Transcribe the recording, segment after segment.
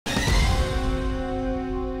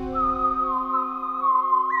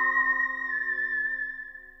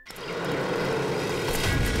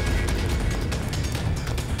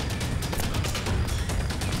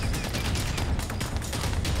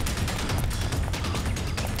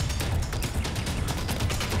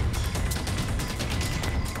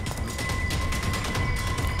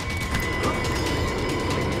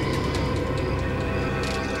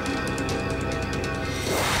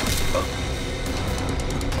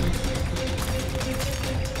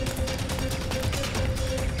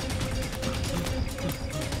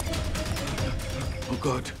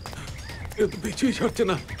God, এ তো পিছুই ছাড়ছে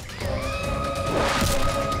না।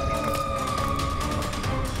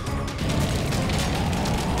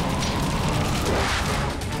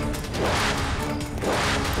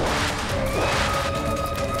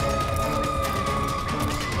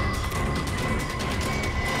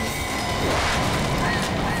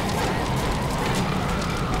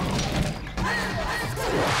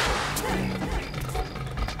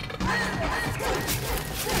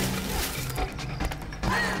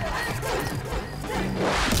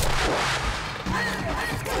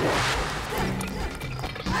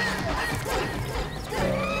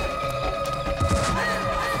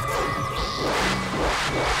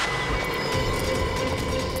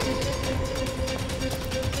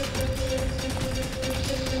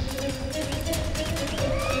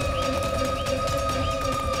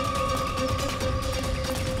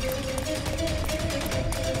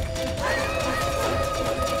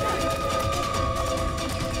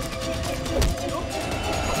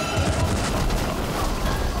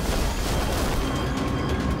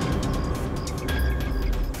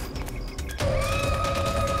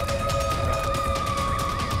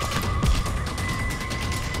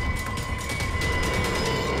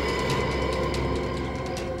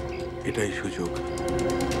 এটাই সুযোগ,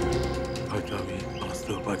 হয়তো আমি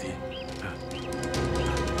বাঁচতেও পারি।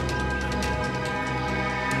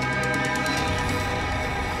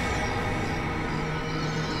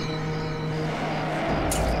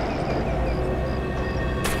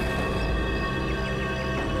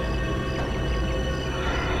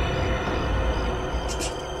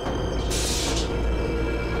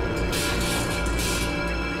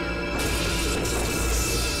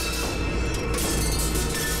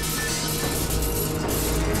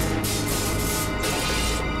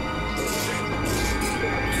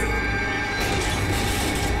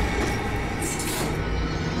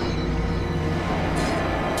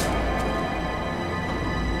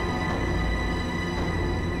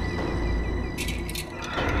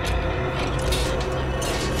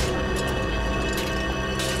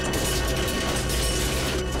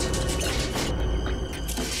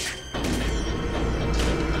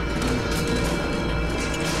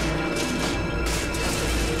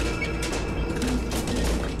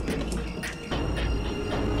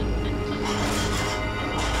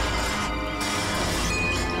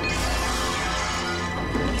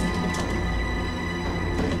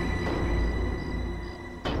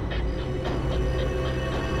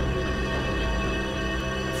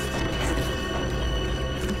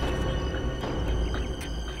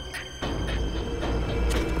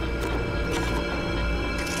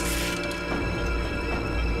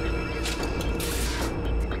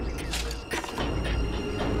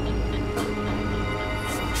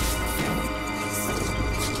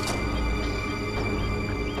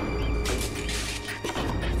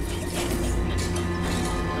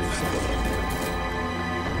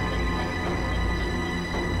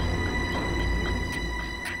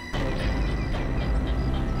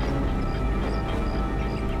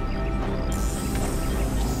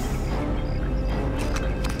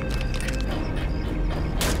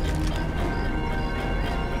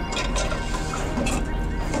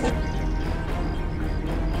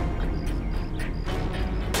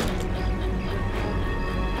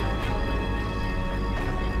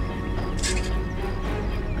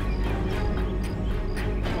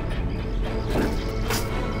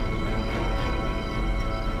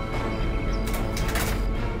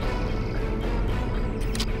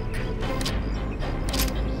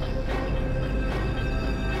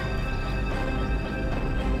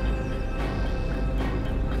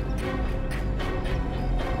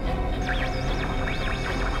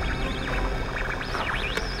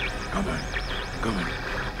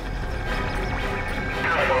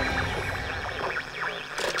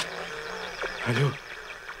 হ্যালো,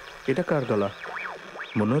 এটা কার গলা?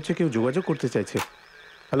 মনে হচ্ছে কেউ যোগাযোগ করতে চাইছে।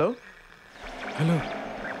 হ্যালো হ্যালো,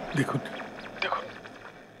 দেখুন দেখুন,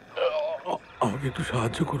 আমাকে একটু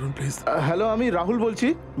সাহায্য করুন প্লিজ। হ্যালো, আমি রাহুল বলছি।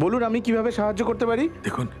 বলুন আমি কিভাবে সাহায্য করতে পারি?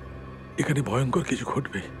 দেখুন, এখানে ভয়ঙ্কর কিছু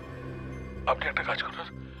ঘটবে। আপনি একটা কাজ করুন,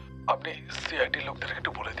 আপনি সিআইডি লোকদের একটু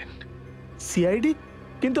বলে দিন। সিআইডি?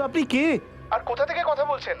 কিন্তু আপনি কে আর কোথা থেকে কথা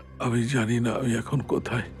বলছেন? আমি জানি না আমি এখন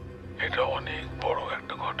কোথায়। এটা অনেক বড়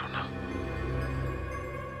একটা ঘটনা।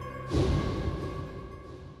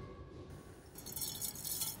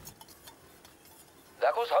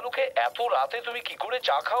 দেখো সালুকে, এত রাতে তুমি কি করে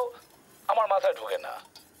চা খাও আমার মাথায় ঢোকে না।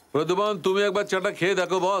 প্রদ্যুমান, তুমি একবার চাটা খেয়ে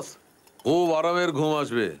দেখো বস, খুব আরামের ঘুম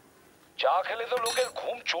আসবে। চা খেলে তো লোকের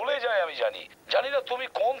ঘুম চলে যায় আমি জানি। জানি না তুমি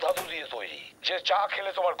কোন ধাতু দিয়ে তৈরি যে চা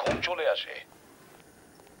খেলে তোমার ঘুম চলে আসে।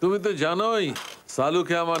 তুমি তো জানোই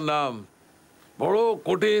সালুখে আমার নাম। বড়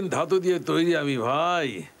কঠিন ধাতু দিয়ে তৈরি আমি ভাই।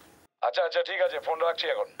 আচ্ছা আচ্ছা ঠিক আছে, ফোন রাখছি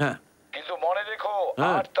এখন। হ্যাঁ কিন্তু মনে রেখো,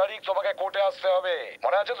 হ্যাঁ। 8 তারিখ তোমাকে কোর্টে আসতে হবে,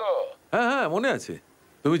 মনে আছে তো? হ্যাঁ হ্যাঁ মনে আছে,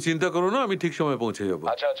 তুমি চিন্তা করো না, আমি ঠিক সময় পৌঁছে যাবো।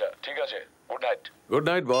 আচ্ছা আচ্ছা ঠিক আছে, গুড নাইট। গুড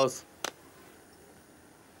নাইট বস।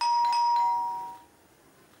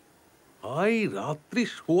 ভাই রাত্রি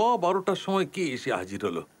 12:15টার সময় কে এসে হাজির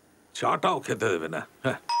হলো, চাটাও খেতে দেবে না।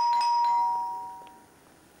 হ্যাঁ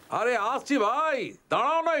আরে আসছি ভাই,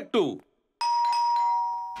 দাঁড়াও না একটু।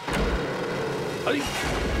 আরে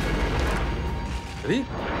আরে,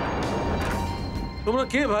 তোমরা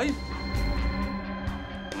কে ভাই?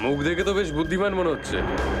 মুখ দেখে তো বেশ বুদ্ধিমান মনে হচ্ছে,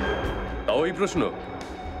 তাও এই প্রশ্ন,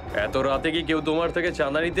 এত রাতে কি কেউ তোমার থেকে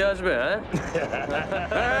চাঁদা নিতে আসবে? হ্যাঁ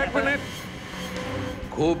এক মিনিট,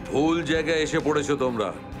 খুব ভুল জায়গায় এসে পড়েছো তোমরা।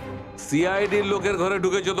 সিআইডির লোকের ঘরে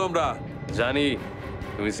ঢুকেছো তোমরা। জানি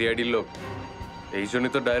তুমি সিআইডির লোক, এই জন্য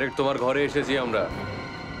তো ডাইরেক্ট তোমার ঘরে এসেছি আমরা।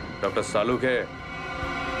 ডক্টর সালুখে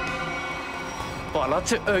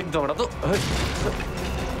পালাচ্ছে, এই দাঁড়া তো। এই!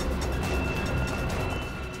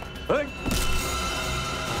 এই!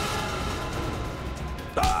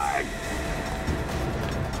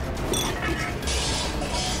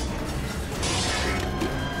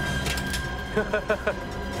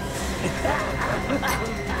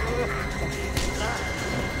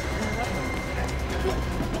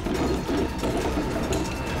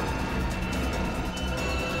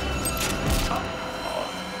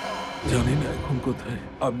 জানি না এখন কোথায়।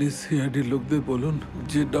 আপনি সিআইডির লোকদের বলুন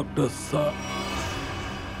যে ডক্টর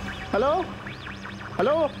হ্যালো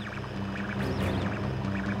হ্যালো,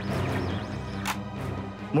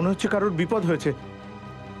 মনে হচ্ছে কারোর বিপদ হয়েছে।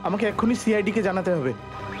 আমাকে এক্ষুনি সিআইডি কে জানাতে হবে।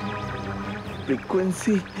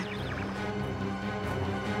 ফ্রিকোয়েন্সি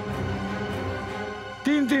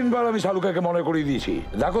 3-3বার আমি সালুকাকে মনে করিয়ে দিয়েছি,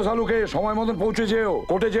 দেখো সালুকে সময় মতন পৌঁছে যেও,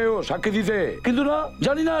 কোর্টে যেও সাক্ষী দিতে। কিন্তু না,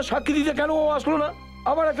 জানি না সাক্ষী দিতে কেন ও আসলো না।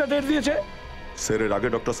 আবার একটা ডেট দিয়েছে। স্যার এর আগে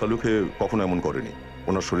ডক্টর সালুখে কখনো এমন করেনি।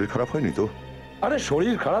 ওনার শরীর খারাপ হয়নি তো? আরে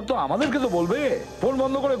শরীর খারাপ তো আমাদেরকে তো বলবে, ফোন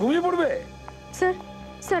বন্ধ করে ঘুমিয়ে পড়বে। স্যার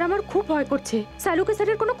স্যার আমার খুব ভয় করছে, সালুকে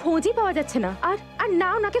স্যারের কোনো খোঁজই পাওয়া যাচ্ছে না, আর না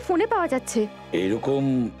ওনাকে ফোনে পাওয়া যাচ্ছে। এইরকম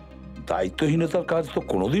দায়িত্বহীনতার কাজ তো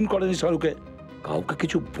কোনোদিন করেনি সালুকে, কাউকে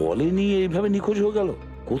কিছু বলেনি, এইভাবে নিখোঁজ হয়ে গেল।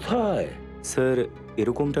 কোথায়? স্যার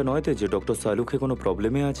এরকমটা নয় তো যে ডক্টর সালুখে কোনো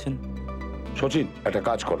প্রবলেমে আছেন? সচিন একটা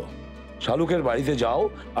কাজ করো, শালুকের বাড়িতে যাও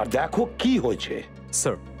আর দেখো কি হয়েছে।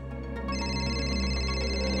 স্যার।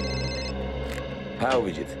 হ্যাঁ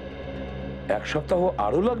অভিজিৎ, 1 সপ্তাহ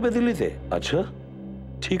আরো লাগবে দিল্লিতে? আচ্ছা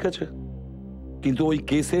ঠিক আছে, কিন্তু ওই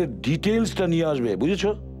কেসের ডিটেলসটা নিয়ে আসবে, বুঝেছো?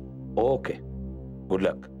 ওকে, গুড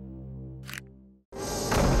লাক।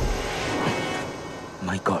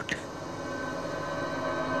 মাই গড,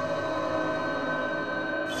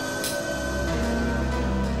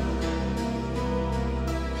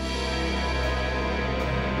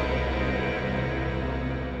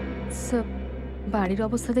 স্যার বাড়ির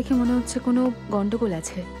অবস্থা দেখে মনে হচ্ছে কোনো গন্ডগোল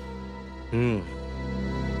আছে।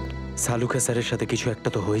 সালুখে স্যারের সাথে কিছু একটা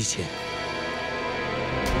তো হয়েছে।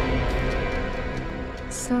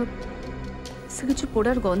 স্যার কিছু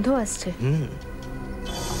পোড়ার গন্ধ আসছে।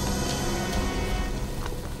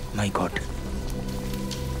 মাই গড,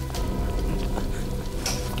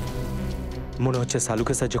 মনে হচ্ছে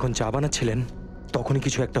সালুখে স্যার যখন চা বানাচ্ছিলেন তখনই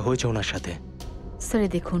কিছু একটা হয়েছে ওনার সাথে। স্যার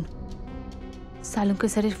দেখুন, সালুঙ্কে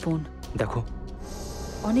স্যারের ফোন দেখো,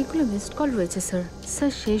 অনেকগুলো মিসড কল রয়েছে।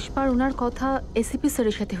 স্যার শেষবার ওনার কথা এসিপি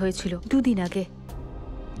স্যারের সাথে হয়েছিল 2 দিন আগে।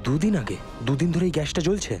 2 দিন আগে? 2 দিন ধরে এই গ্যাসটা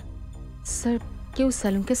জ্বলছে? স্যার কেউ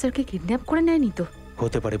সালুঙ্কে স্যারকে কিডন্যাপ করে নেয়নি তো?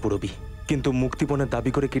 হতে পারে পুরবি, কিন্তু মুক্তিপণের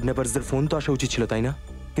দাবি করে কিডন্যাপারদের ফোন তো আসা উচিত ছিল, তাই না?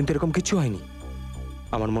 কিন্তু এরকম কিছু হয়নি।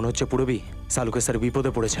 আমার মনে হচ্ছে পুরবি সালুখে স্যার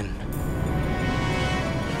বিপদে পড়েছেন।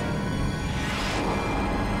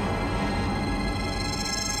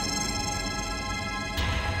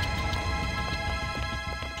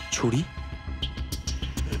 ছুরি?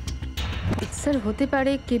 স্যার হতে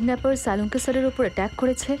পারে কিডন্যাপার সালুঙ্কে স্যারের উপর অ্যাটাক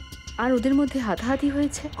করেছে আর ওদের মধ্যে হাতাহাতি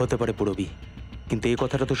হয়েছে। হতে পারে পুরবি, কিন্তু এই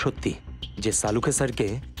কথাটা তো সত্যি যে সালুখে স্যারকে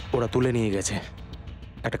ওরা তুলে নিয়ে গেছে।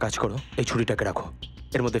 একটা কাজ করো, এই ছুরিটাকে রাখো,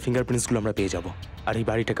 এর মধ্যে ফিঙ্গারপ্রিন্টসগুলো আমরা পেয়ে যাব। আর এই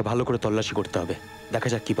বাড়িটাকে ভালো করে তল্লাশি করতে হবে, দেখা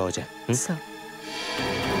যাক কি পাওয়া যায়। স্যার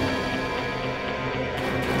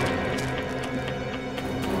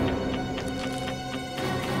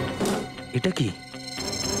এটা কি?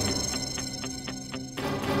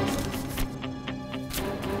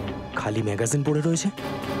 খালি ম্যাগাজিন পড়ে রয়েছে।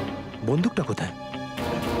 বন্দুকটা কোথায়?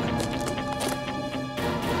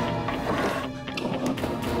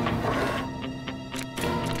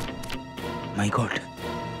 মাই গড,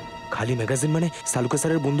 খালি ম্যাগাজিন মানে সালুকে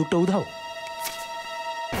স্যারের বন্দুকটা উধাও।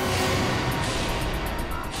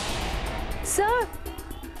 স্যার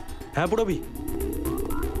হ্যাঁ পুরবি।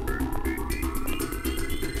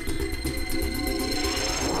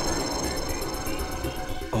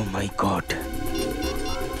 ও মাই গড।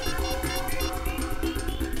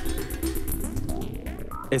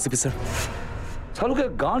 এসিপি স্যার, শালুকের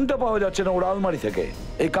গানটা পাওয়া যাচ্ছে না ওর আলমারি থেকে।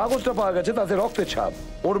 এই কাগজটা পাওয়া গেছে, তাতে রক্তের ছাপ।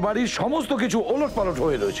 ওর বাড়ির সমস্ত কিছু ওলট পালট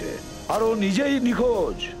হয়ে রয়েছে, আর ও নিজেই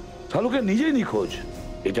নিখোঁজ। শালুকে নিজেই নিখোঁজ।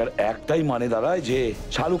 এটার একটাই মানে দাঁড়ায় যে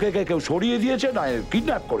শালুকে কেউ সরিয়ে দিয়েছে, না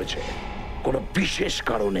কিডন্যাপ করেছে কোনো বিশেষ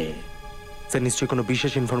কারণে। স্যার নিশ্চয়ই কোনো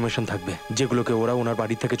বিশেষ ইনফরমেশন থাকবে যেগুলোকে ওরা ওনার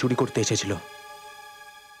বাড়ি থেকে চুরি করতে এসেছিল।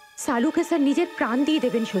 সালুকে স্যার নিজের প্রাণ দিয়ে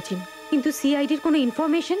দেবেন সচিন, কিন্তু সিআইডির কোনো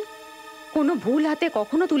ইনফরমেশন কোনো ভুল হাতে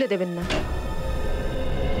কখনো তুলে দেবেন না।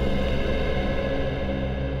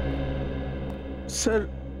 স্যার,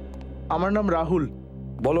 আমার নাম রাহুল।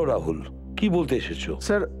 বলো রাহুল, কি বলতে এসেছো?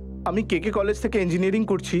 স্যার, আমি কেকে কলেজ থেকে ইঞ্জিনিয়ারিং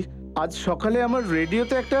করছি। আজ সকালে আমার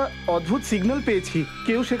রেডিওতে একটা অদ্ভুত সিগন্যাল পেয়েছি।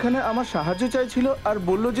 কেউ সেখানে আমার সাহায্য চাইছিল আর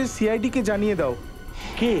বলল যে সিআইডি কে জানিয়ে দাও।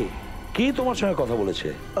 কে কে তোমার সঙ্গে কথা বলেছে?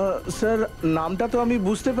 স্যার, নামটা তো আমি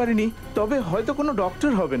বুঝতে পারিনি, তবে হয়তো কোনো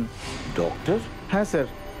ডক্টর হবেন। ডক্টর? হ্যাঁ স্যার।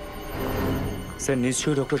 স্যার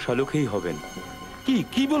নিশ্চয়ই ডক্টর শালুখেই হবেন। কি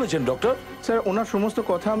কি বলেছেন ডক্টর? স্যার, ওনার সমস্ত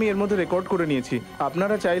কথা আমি এর মধ্যে রেকর্ড করে নিয়েছি।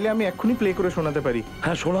 আপনারা চাইলে আমি এক্ষুনি প্লে করে শোনাতে পারি।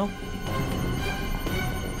 হ্যাঁ, শোনাও।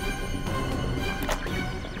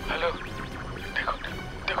 হ্যালো, দেখুন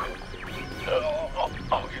দেখুন,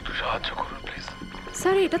 আমাকে একটু সাহায্য করুন প্লিজ।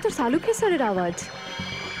 স্যার, এটা তো সালুখে স্যারের আওয়াজ।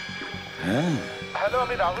 হ্যাঁ, হ্যালো,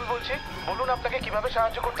 আমি রাহুল বলছি। বলুন আপনাকে কিভাবে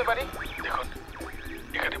সাহায্য করতে পারি। দেখুন,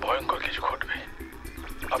 এখানে ভয়ঙ্কর কিছু ঘটবে।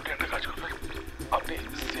 আপনি একটা কাজ করবেন, আপনি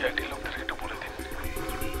সিআইডি লোকদের একটু বলে দিন।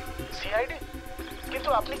 সিআইডি? কিন্তু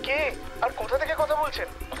আপনি কে আর কোথা থেকে কথা বলছেন?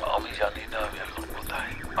 আমি জানি না আমি এখন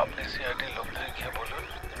কোথায়। আপনি সিআইডি লোকদের গিয়ে বলুন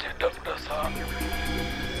যে ডক্টর সাহেব।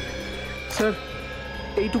 স্যার,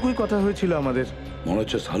 এইটুকুই কথা হয়েছিল আমাদের। মনে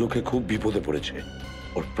হচ্ছে শালুকে খুব বিপদে পড়েছে,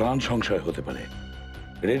 ওর প্রাণ সংশয় হতে পারে।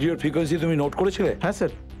 রেডিওর ফ্রিকোয়েন্সি তুমি নোট করেছিলে? হ্যাঁ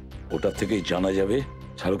স্যার। ওটার থেকেই জানা যাবে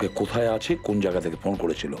শালুকে কোথায় আছে, কোন জায়গা থেকে ফোন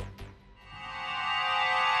করেছিল।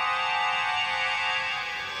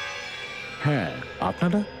 হ্যাঁ,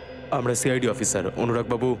 আপনারা? আমরা সিআইডি অফিসার অনুরাগ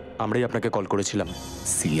বাবু, আমরাই আপনাকে কল করেছিলাম।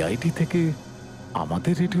 সিআইডি থেকে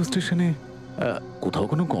আমাদের রেডিও স্টেশনে কোথাও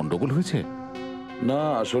কোনো গন্ডগোল হয়েছে? না,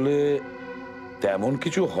 আসলে তেমন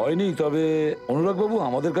কিছু হয়নি, তবে অনুরাগবাবু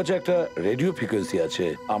আমাদের কাছে একটা রেডিও ফ্রিকোয়েন্সি আছে।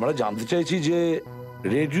 আমরা জানতে চাইছি যে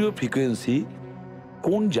রেডিও ফ্রিকোয়েন্সি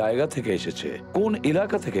কোন জায়গা থেকে এসেছে, কোন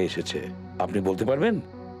এলাকা থেকে এসেছে। আপনি বলতে পারবেন?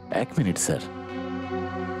 1 মিনিট স্যার।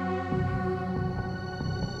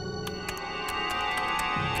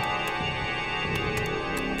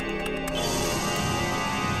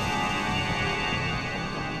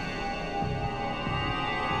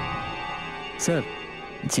 স্যার,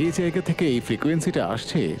 যে জায়গা থেকে এই ফ্রিকোয়েন্সিটা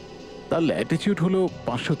আসছে তার ল্যাটিটিউড হলো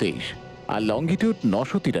 523 আর লঙ্গিটিউড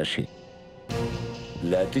 983।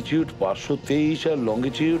 ল্যাটিটিউড 523 আর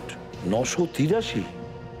লঙ্গিটিউড 983?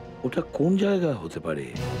 ওটা কোন জায়গা হতে পারে?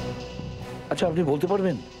 আচ্ছা, আপনি বলতে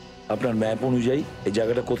পারবেন আপনার ম্যাপ অনুযায়ী এই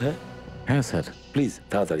জায়গাটা কোথায়? হ্যাঁ স্যার। প্লিজ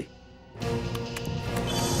তাড়াতাড়ি।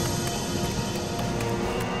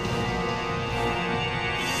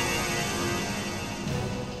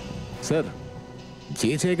 স্যার,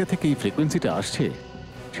 যে জায়গা থেকে এই ফ্রিকোয়েন্সিটা আসছে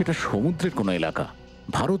সেটা সমুদ্রের কোনো এলাকা,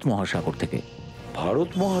 ভারত মহাসাগর থেকে। ভারত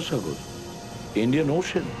মহাসাগর? Indian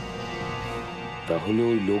ocean? তাহলে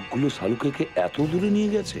ওই লোকগুলো শালুকে এত দূরে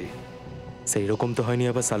নিয়ে গেছে? সেই রকম তো হয়নি,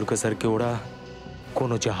 আবার সালুকে স্যারকে ওরা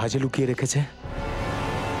কোনো জাহাজে লুকিয়ে রেখেছে।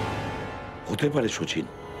 হতে পারে সচিন,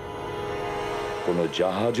 কোনো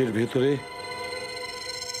জাহাজের ভেতরে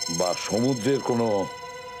বা সমুদ্রের কোনো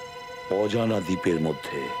অজানা দ্বীপের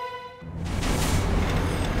মধ্যে।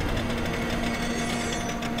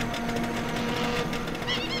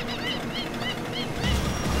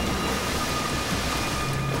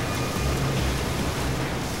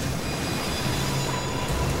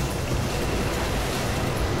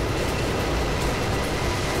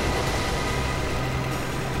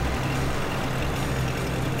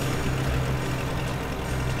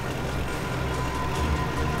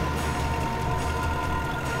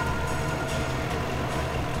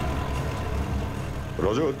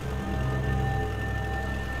 রজত,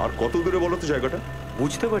 আর কত দূরে বলো তো জায়গাটা?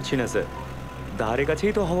 বুঝতে পারছি না স্যার, ধারে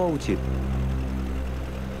কাছেই তো হওয়া উচিত।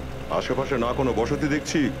 আশেপাশে না কোনো বসতি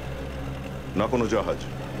দেখছি, না কোনো জাহাজ।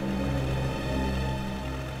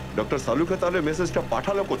 ডক্টর সালুকে তাহলে মেসেজটা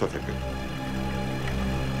পাঠালো কোথা থেকে?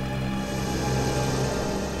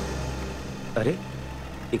 আরে,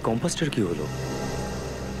 এই কম্পাসটার কি হলো?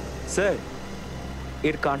 স্যার,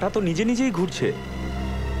 এর কাঁটা তো নিজে নিজেই ঘুরছে।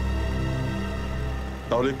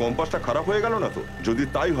 তাহলে কম্পাসটা খারাপ হয়ে গেল না তো? যদি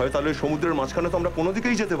তাই হয় তাহলে সমুদ্রের মাঝখানে তো আমরা কোনো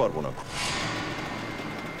দিকেই যেতে পারবো না।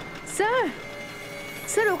 স্যার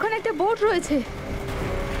স্যার ওখানে একটা বোট রয়েছে।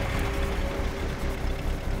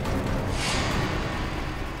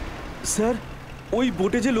 স্যার ওই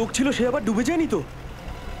বোটে যে লোক ছিল সে আবার ডুবে যায়নি তো?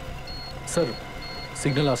 স্যার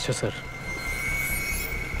সিগন্যাল আসছে স্যার।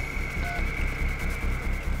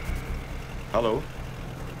 হ্যালো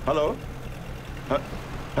হ্যালো, হ্যাঁ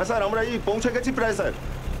হ্যাঁ স্যার, আমরা এই পৌঁছে গেছি প্রায় স্যার।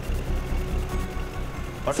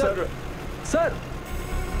 আর স্যার স্যার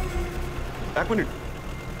এক মিনিট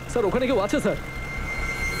স্যার, ওখানে কেউ আছে স্যার?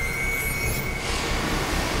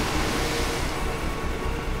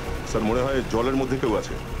 স্যার মনে হয় জলের মধ্যে কেউ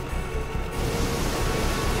আছে।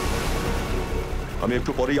 আমি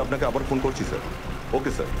একটু পরেই আপনাকে আবার ফোন করছি স্যার।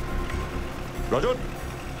 Okay sir. রজত,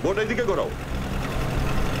 বোট এইদিকে ঘোরাও।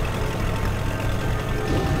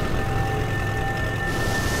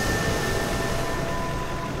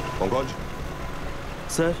 পঙ্কজ,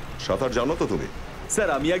 স্যার সাঁতার জানো তো তুমি? স্যার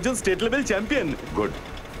আমি একজন স্টেট লেভেল চ্যাম্পিয়ন। গুড,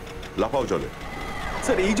 লাফাও জলে।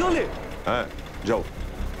 স্যার এই জলে? হ্যাঁ যাও,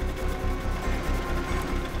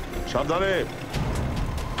 সাবধানে।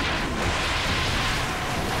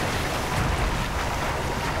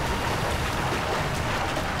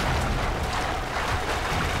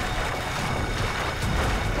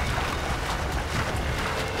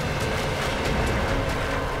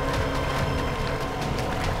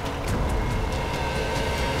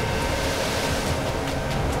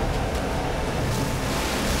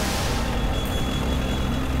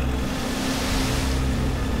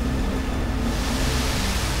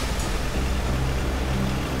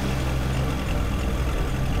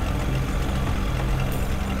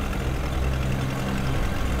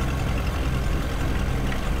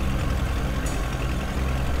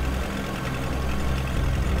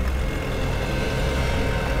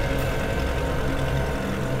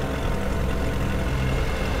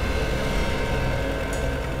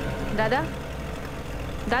 দাদা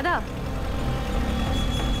দাদা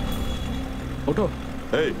ওঠো।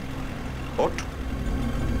 এই ওঠ,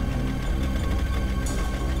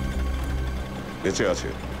 বেঁচে আছে।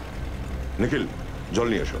 নিখিল, জল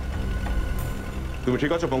নিয়ে এসো। তুমি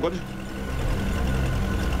ঠিক আছো পঙ্কজ?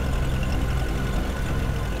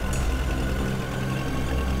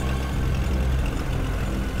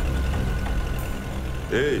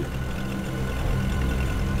 এই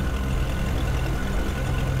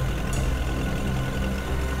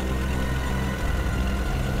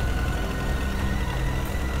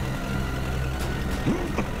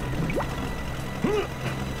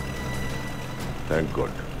থ্যাংক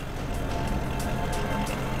গড।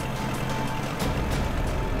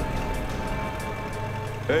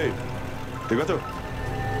 এই ঠিক আছে?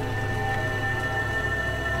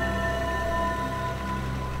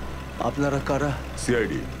 আপনারা কারা?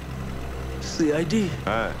 সিআইডি। সিআইডি?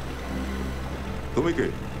 হ্যাঁ, তুমি কে?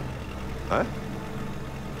 হ্যাঁ,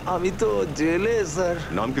 আমি তো জেলে স্যার।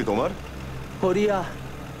 নাম কি তোমার? হরিয়া।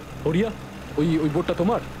 হরিয়া? ওই বোটটা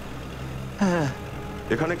তোমার? হ্যাঁ।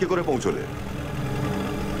 এখানে কি করে পৌঁছলে?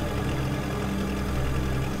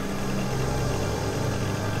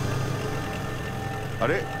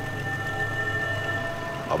 আরে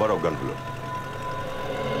আবার অজ্ঞান হলো।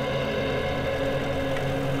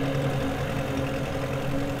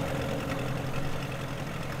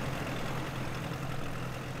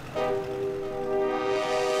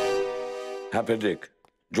 হ্যাঁ পেড্রিক,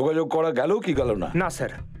 যোগাযোগ করা গেল কি গেল না? না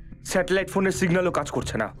স্যার, স্যাটেলাইট ফোনের সিগন্যালও কাজ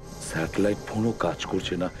করছে না। স্যাটেলাইট ফোনও কাজ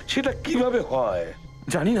করছে না? সেটা কিভাবে হয়?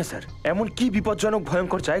 জানি না স্যার, এমন কি বিপজ্জনক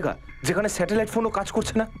ভয়ঙ্কর জায়গা যেখানে স্যাটেলাইট ফোনও কাজ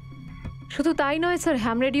করছে না। শুধু তাই নয় স্যার,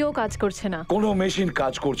 হ্যাম রেডিও কাজ করছে না। কোনো মেশিন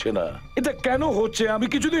কাজ করছে না। এটা কেন হচ্ছে আমি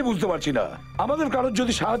কিছুতেই বুঝতে পারছি না। আমাদের কারোর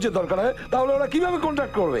যদি সাহায্যের দরকার হয় তাহলে ওরা কিভাবে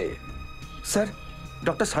কন্ট্যাক্ট করবে? স্যার,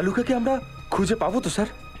 ডক্টর সালুখেকে আমরা খুঁজে পাবো তো স্যার?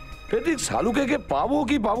 পেড্রিক, সালুখেকে পাবো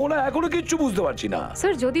কি পাবো না এখনো কিচ্ছু বুঝতে পারছি না।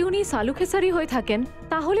 স্যার যদি উনি সালুখে স্যারই হয়ে থাকেন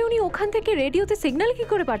তাহলে উনি ওখান থেকে রেডিওতে সিগন্যাল কি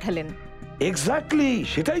করে পাঠালেন? এক্স্যাক্টলি,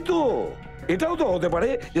 সেটাই তো। এটাও তো হতে পারে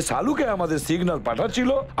যে সালুকে আমাদের সিগন্যাল পাঠাচ্ছিল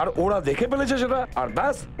আর ওরা দেখে ফেলেছে সেটা, আর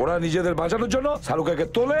ব্যাস ওরা নিজেদের বাঁচানোর জন্য সালুকে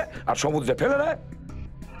তোলে আর সমুদ্রে ফেলে দেয়।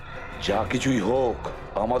 যা কিছুই হোক,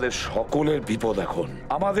 আমাদের সকলের বিপদ এখন।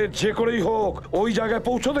 আমাদের যে করেই হোক ওই জায়গায়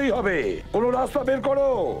পৌঁছতেই হবে। কোনো রাস্তা বের করো।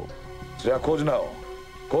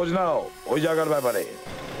 খোঁজ নাও ওই জায়গার ব্যাপারে।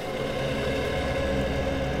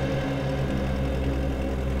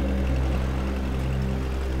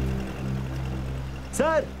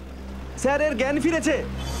 স্যার, স্যারের জ্ঞান ফিরেছে।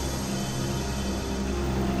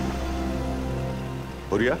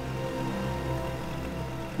 হরিয়া,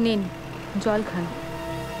 নিন জল খান।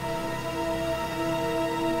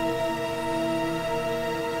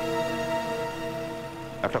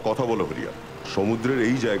 একটা কথা বলো হরিয়া, সমুদ্রের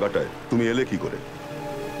এই জায়গাটায় তুমি এলে কি করে?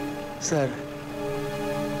 স্যার,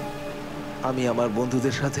 আমি আমার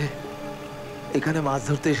বন্ধুদের সাথে এখানে মাছ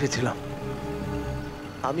ধরতে এসেছিলাম।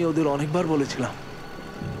 আমি ওদের অনেকবার বলেছিলাম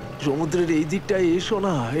সমুদ্রের এই দিকটায় এসো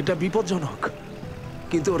না, এটা বিপজ্জনক,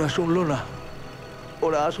 কিন্তু ওরা শুনলো না।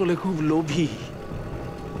 ওরা আসলে খুব লোভী।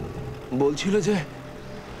 বলছিল যে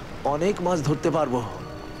অনেক মাছ ধরতে পারবো।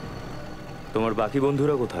 তোমার বাকি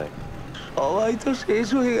বন্ধুরা কোথায়? সবাই তো শেষ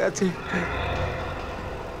হয়ে গেছে।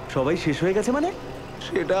 সবাই শেষ হয়ে গেছে মানে?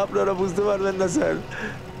 সেটা আপনারা বুঝতে পারবেন না স্যার।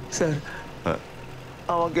 স্যার,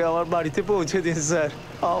 আমাকে আমার বাড়িতে পৌঁছে দিন স্যার।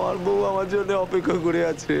 আমার বউ আমার জন্য অপেক্ষা করে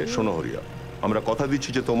আছে। শোনো হরিয়া, আমরা কথা দিচ্ছি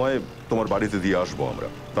যে তোমায় তোমার বাড়িতে দিয়ে আসবো আমরা।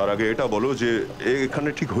 তার আগে এটা বলো যে এখানে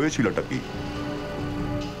ঠিক হয়েছিলটা কি?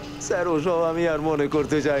 স্যার, ওসব আমি আর মনে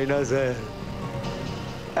করতে চাই না স্যার।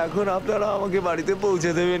 এখন আপনারা আমাকে বাড়িতে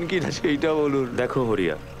পৌঁছে দেবেন কিনা সেইটা বলুন। দেখো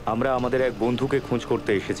হরিয়া, আমরা আমাদের এক বন্ধুকে খোঁজ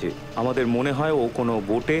করতে এসেছি। আমাদের মনে হয় ও কোনো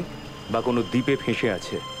বোটে বা কোনো দ্বীপে ফেঁসে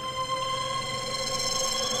আছে।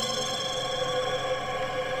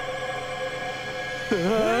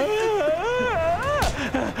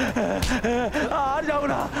 আর যাবো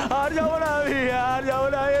না, আর যাবো না, আমি আর যাবো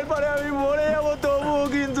না। এরপরে আমি মরে যাবো তবুও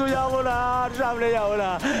কিন্তু যাবো না, আর সামনে যাবো না,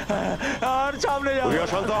 আর সামনে যাবো না।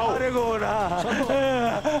 আরে গো না,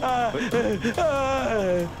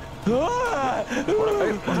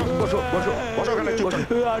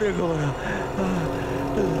 আরে গো না।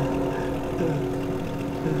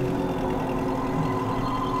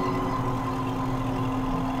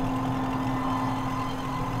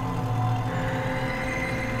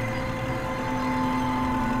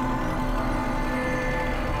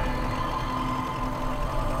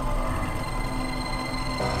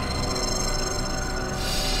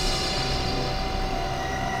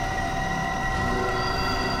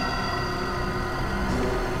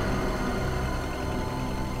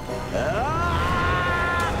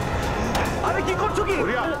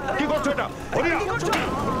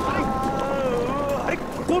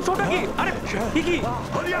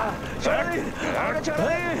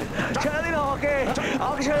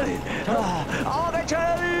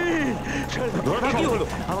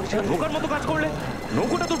 ঢোকার মতো কাজ করলে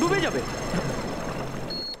নৌকোটা তো ডুবে যাবে।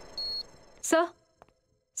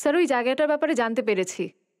 স্যার, ওই জায়গাটার ব্যাপারে জানতে পেরেছি।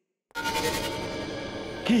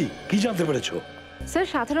 কি জানতে পেরেছো? স্যার,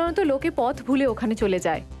 সাধারণত লোকে পথ ভুলে ওখানে চলে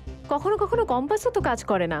যায়। কখনো কখনো কম্পাসও তো কাজ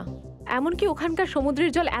করে না। এমনকি ওখানকার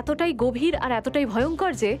সমুদ্রের জল এতটাই গভীর আর এতটাই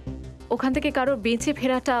ভয়ঙ্কর যে ওখান থেকে কারোর বেঁচে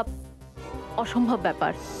ফেরাটা অসম্ভব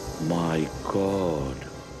ব্যাপার। মাই গড,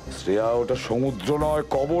 শ্রেয়া, ওটা সমুদ্র নয়,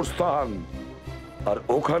 কবরস্থান। আর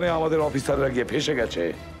ওখানে আমাদের অফিসাররা গিয়ে ফেসে গেছে।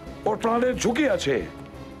 ওর প্রাণের ঝুঁকি আছে।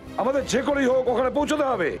 আমাদের যে করেই হোক ওখানে পৌঁছতে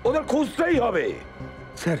হবে, ওদের খুঁজতেই হবে।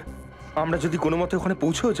 স্যার, আমরা যদি কোনো মতে ওখানে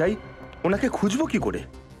পৌঁছেও যাই, ওনাকে খুঁজবো কি করে?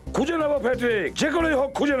 খুঁজে নেবো প্যাট্রিক, যে করেই হোক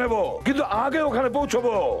খুঁজে নেবো, কিন্তু আগে ওখানে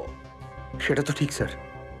পৌঁছবো। সেটা তো ঠিক স্যার।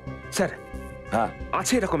 স্যার, হ্যাঁ,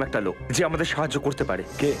 আছে এরকম একটা লোক যে আমাদের সাহায্য করতে পারে।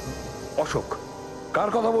 কে? অশোক। কার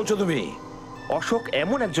কথা বলছো তুমি? অশোক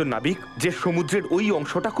এমন একজন নাবিক যে সমুদ্রের ওই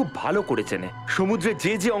অংশটা খুব ভালো করে চেনে। সমুদ্রে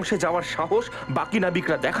যে যে অংশে যাওয়ার সাহস বাকি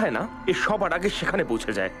নাবিকরা দেখায় না, এ সবার আগে সেখানে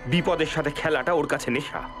পৌঁছে যায়। বিপদের সাথে খেলাটা ওর কাছে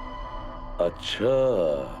নেশা। আচ্ছা,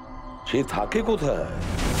 সে থাকে কোথায়?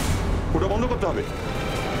 ওটা বন্ধ করতে হবে।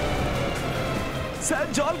 স্যার,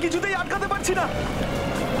 জল কিছুতেই আটকাতে পারছি না।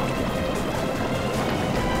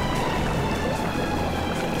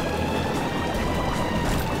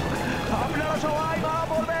 আপনারা সবাই মা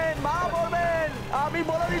বলবেন, মা বলবেন, আমি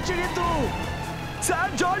বলে দিচ্ছি কিন্তু। স্যার,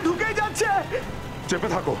 জল ঢুকেই যাচ্ছে। চেপে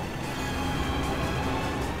থাকো।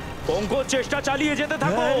 অঙ্ক চেষ্টা চালিয়ে যেতে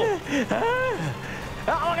থাকো।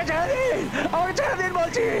 আমাকে ছেড়ে দিন, আমাকে ছেড়ে দিন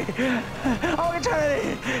বলছি। আমাকে ছেড়ে দিন,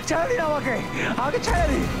 ছেড়ে দিন আমাকে, আমাকে ছেড়ে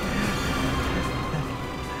দিন।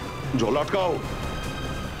 জল আটকাও।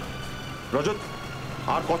 রজত,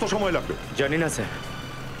 আর কত সময় লাগবে? জানি না স্যার,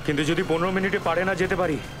 কিন্তু যদি 15 মিনিটে পারে না যেতে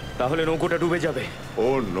পারি তাহলে নৌকোটা ডুবে যাবে। ও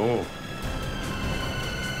নো।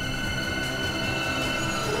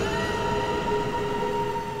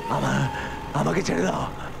 আমাকে ছেড়ে দাও।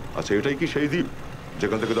 আচ্ছা, এটাই কি সেই দ্বীপ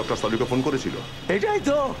যেখান থেকে ডক্টর সালুকে ফোন করেছিল? এটাই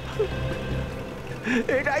তো,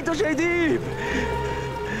 এটাই তো সেই দ্বীপ।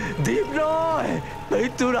 দ্বীপ নয়,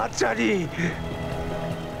 মৃত্যুর রাজশাহী।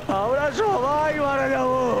 আমরা সবাই মারা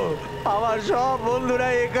যাব। আমার সব বন্ধুরা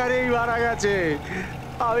এখানেই মারা গেছে।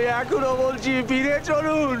 আমি এখনো বলছি, ফিরে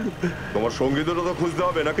চলুন। তোমার সঙ্গীদেরও তো খুঁজতে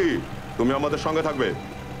হবে নাকি? তুমি আমাদের সঙ্গে থাকবে।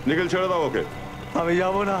 নিখিল, ছেড়ে দাও ওকে। আমি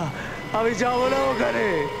যাব না, আমি যাব না ওখানে,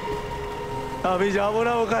 আমি যাব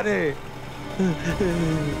না ওখানে।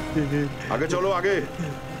 আগে চলো, আগে।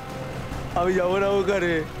 আমি যাব না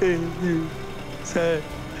ওখানে। স্যার,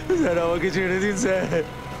 স্যার আমাকে ছেড়ে দিন স্যার।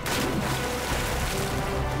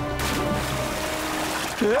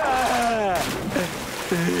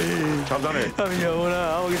 সাবধানে। আমি যাবো না,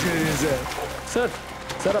 আমাকে ছেড়ে দিন স্যার। স্যার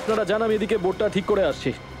স্যার আপনারা জান আমি এদিকে বোর্ডটা ঠিক করে আসছি।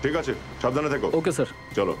 ঠিক আছে, সাবধানে থেকো। Okay sir.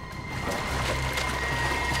 চলো।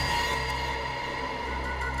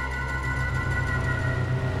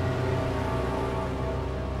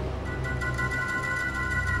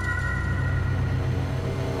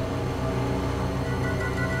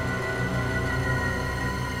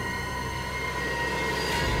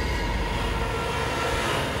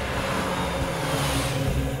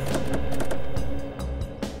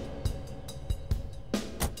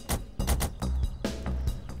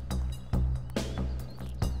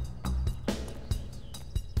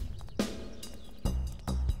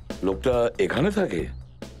 লোকটা এখানে থাকে?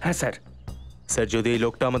 হ্যাঁ স্যার। স্যার যদি এই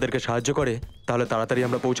লোকটা আমাদেরকে সাহায্য করে তাহলে তাড়াতাড়ি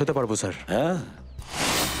আমরা পৌঁছাতে পারবো স্যার। হ্যাঁ।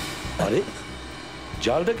 আরে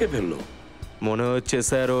জালটা কে ফেললো? মনে হচ্ছে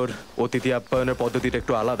স্যার ওর অতিথি আপ্যায়নের পদ্ধতিটা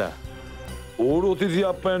একটু আলাদা। ওর অতিথি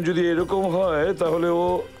আপ্যায়ন যদি এরকম হয় তাহলে ও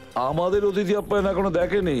আমাদের অতিথি আপ্যায়ন এখনো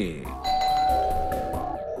দেখেনি।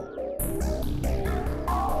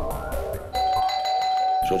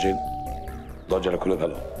 সচিন, দরজাটা খুলে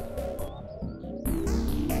ফেলো।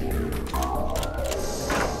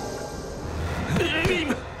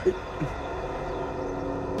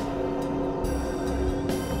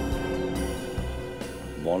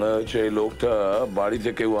 মনে হচ্ছে এই লোকটা বাড়িতে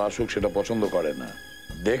কেউ আসুক সেটা পছন্দ করে না।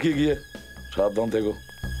 দেখি গিয়ে, সাবধান থেকো।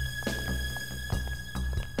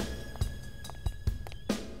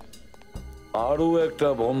 আরো একটা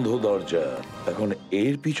বন্ধ দরজা। এখন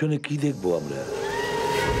এর পিছনে কি দেখবো আমরা?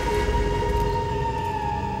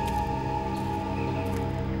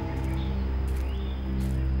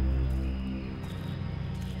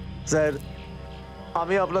 স্যার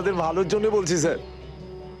আমি আপনাদের ভালোর জন্য বলছি স্যার,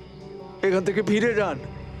 এখান থেকে ফিরে যান।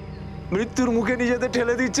 মৃত্যুর মুখে নিজেদের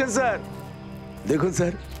ঠেলে দিচ্ছেন স্যার। দেখুন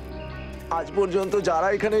স্যার, আজ পর্যন্ত যারা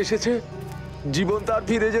এখানে এসেছে জীবন তার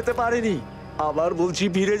ফিরে যেতে পারেনি। আবার বলছি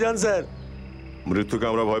ফিরে যান স্যার। মৃত্যুকে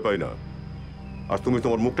আমরা ভয় পাই না। আর তুমি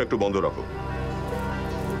তোমার মুখটা একটু বন্ধ রাখো।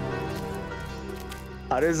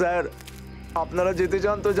 আরে স্যার আপনারা যেতে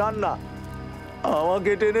চান তো যান না,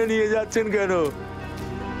 আমাকে টেনে নিয়ে যাচ্ছেন কেন?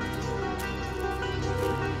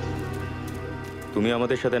 তুমি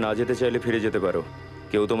আমাদের সাথে না যেতে চাইলে ফিরে যেতে পারো,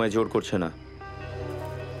 কেউ তোমায় জোর করছে না।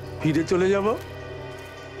 ফিরে চলে যাব?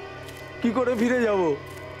 কি করে ফিরে যাব?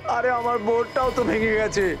 আরে আমার বোর্ডটাও তো ভেঙে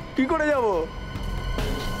গেছে, কি করে যাব?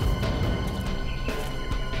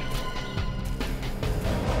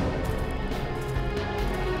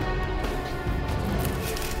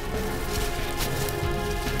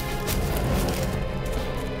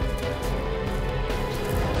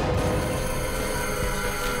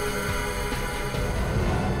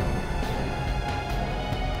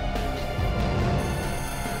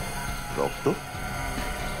 রক্ত?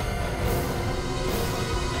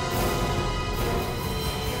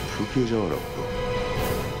 শুকিয়ে যাওয়া রক্ত?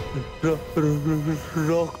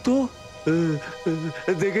 রক্ত?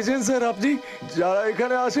 দেখেছেন স্যার আপনি, যারা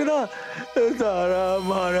এখানে আসে না তারা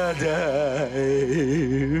মারা যায়।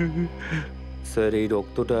 স্যার এই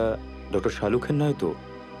রক্তটা ডক্টর শালুখের নয় তো?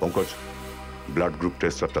 পঙ্কজ, ব্লাড গ্রুপ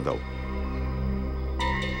টেস্টারটা দাও।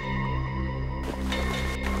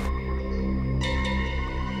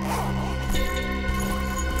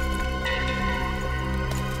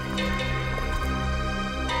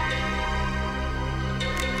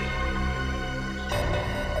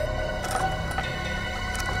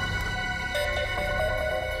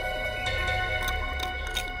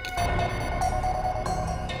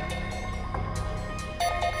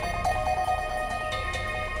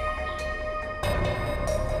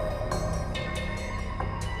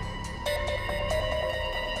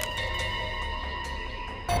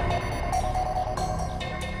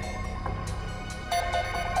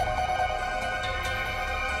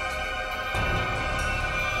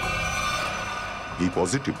 B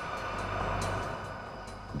positive.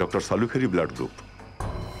 Doctor সালুখেরই blood group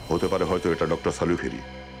হতে পারে, হয়তো এটা ডক্টর সালুখেরই।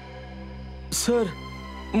 স্যার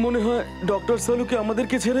মনে হয় ডক্টর সালুকে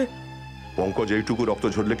আমাদেরকে ছেড়ে। পঙ্কজ, এইটুকু রক্ত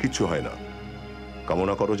ঝরলে কিচ্ছু হয় না।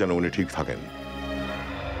 কামনা করো যেন উনি ঠিক থাকেন।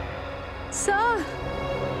 স্যার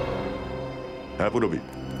হ্যাঁ পুরবি।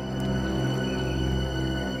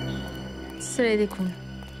 স্যার এই দেখুন,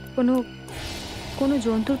 কোনো কোনো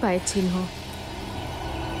জন্তুর পায়ের চিহ্ন।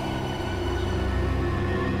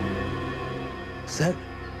 স্যার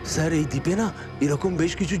স্যার এই দ্বীপে না এরকম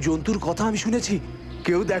বেশ কিছু জন্তুর কথা আমি শুনেছি,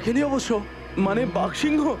 কেউ দেখেনি অবশ্য। মানে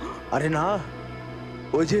বাঘসিংহ? আরে না,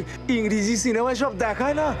 ওই যে ইংরেজি সিনেমায় সব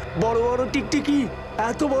দেখায় না, বড় বড় টিকটিকি,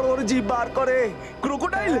 এত বড় বড় জিভ বার করে।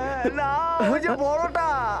 ক্রোকোডাইল? না, ওই যে বড়টা।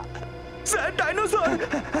 Sir, dinosaur.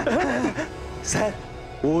 স্যার,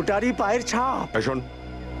 ওটারই পায়ের ছাপ। এই শোন,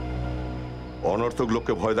 অনর্থক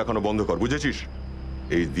লোককে ভয় দেখানো বন্ধ কর, বুঝেছিস?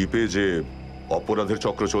 এই দ্বীপে যে অপরাধের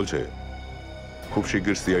চক্র চলছে, খুব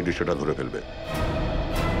শিগগির সিআইডি সেটা ধরে ফেলবে।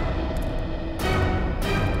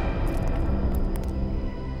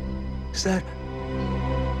 স্যার,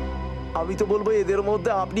 আমি তো বলবো এদের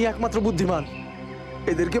মধ্যে আপনি একমাত্র বুদ্ধিমান।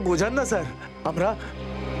 এদেরকে বোঝান না স্যার। আমরা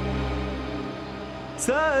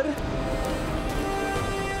স্যার,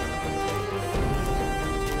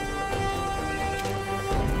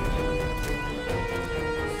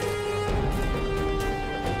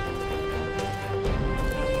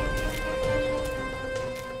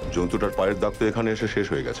 জন্তুটার পায়ের দাগ তো এখানে এসে শেষ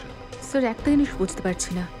হয়ে গেছে। স্যার, একটা জিনিস বুঝতে পারছি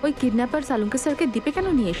না, ওই কিডন্যাপার সালুঙ্কে স্যারকে দ্বীপে কেন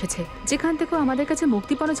নিয়ে এসেছে, যেখান থেকে আমাদের কাছে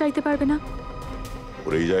মুক্তিপণও চাইতে পারবে না?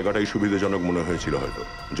 ওর এই জায়গাটাই সুবিধাজনক মনে হয়েছিল হয়তো।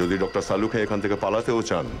 যদি ডক্টর সালুখে এখান থেকে পালাতেও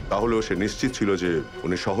চান, তাহলেও সে নিশ্চিত ছিল যে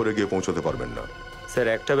উনি শহরে গিয়ে পৌঁছতে পারবেন না। স্যার,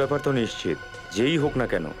 একটা ব্যাপার তো নিশ্চিত, যেই হোক না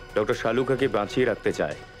কেন ডক্টর শালুখাকে বাঁচিয়ে রাখতে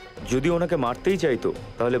চায়। যদি ওনাকে মারতেই চাইতো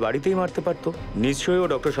তাহলে বাড়িতেই মারতে পারতো। নিশ্চয়ই ও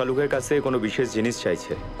ডক্টর শালুখের কাছ থেকে কোনো বিশেষ জিনিস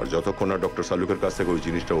চাইছে। আর যতক্ষণ না ডক্টর সালুখের কাছ থেকে ওই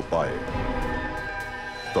জিনিসটাও পায়,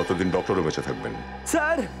 ততদিন ডক্টরও বেঁচে থাকবেন।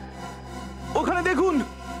 স্যার, ওখানে দেখুন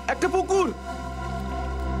একটা পুকুর।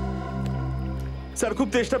 স্যার, খুব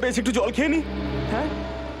তেষ্টা পেয়েছে, একটু জল খেয়ে নি। হ্যাঁ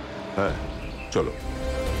হ্যাঁ, চলো।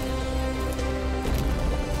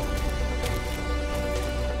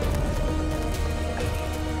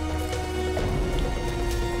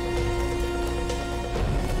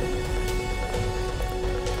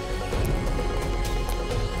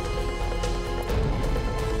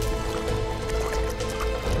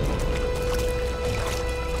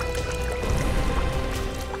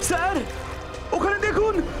 স্যার, ওখানে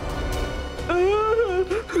দেখুন।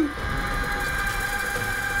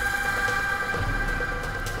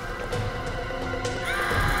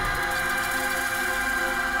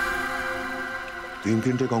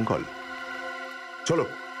 তিনটে কঙ্কাল। চলো।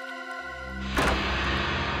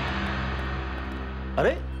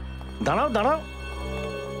 আরে দাঁড়াও দাঁড়াও,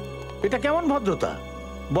 এটা কেমন ভদ্রতা?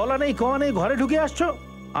 বলা নেই কওয়া নেই ঘরে ঢুকে আসছো।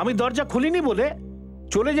 আমি দরজা খুলিনি বলে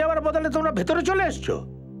চলে যাওয়ার বদলে তোমরা ভেতরে চলে এসছো।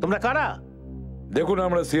 তোমরা কারা? দেখুন,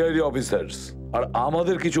 আমরা সিআইডি অফিসার্স, আর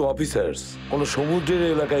আমাদের কিছু অফিসার্স কোন সমুদ্রের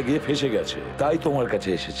এলাকায় গিয়ে ফেসে গেছে, তাই তোমার কাছে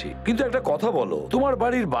এসেছি। কিন্তু একটা কথা বলো, তোমার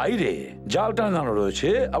বাড়ির বাইরে জাল টানানো রয়েছে,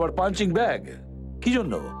 আবার পাঞ্চিং ব্যাগ, কি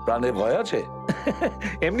জন্য? প্রাণে ভয় আছে?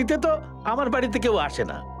 এমনিতে তো আমার বাড়িতে কেউ আসে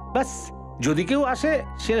না, ব্যাস যদি কেউ আসে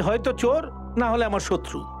সে হয়তো চোর, না হলে আমার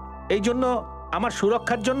শত্রু। এই জন্য আমার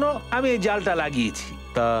সুরক্ষার জন্য আমি এই জালটা লাগিয়েছি।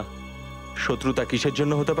 তা শত্রুতা কিসের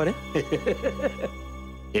জন্য হতে পারে?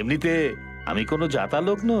 এমনিতে আমি কোনো জাতা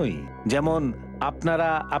লোক নই। যেমন আপনারা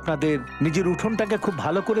আপনাদের নিজের উঠোনটাকে খুব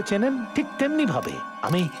ভালো করে চেনেন, ঠিক তেমনি ভাবে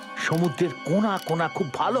আমি সমুদ্রের কোনা কোনা খুব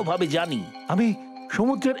ভালোভাবে জানি। আমি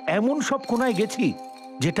সমুদ্রের এমন সব কোনায় গেছি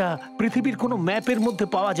যেটা পৃথিবীর কোনো ম্যাপের মধ্যে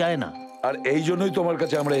পাওয়া যায় না। আর এই জন্যই তোমার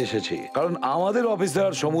কাছে আমরা এসেছি, কারণ আমাদের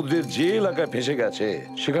অফিসার সমুদ্রের যে এলাকায় ফেসে গেছে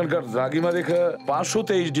সেখানকার দ্রাঘিমা রেখা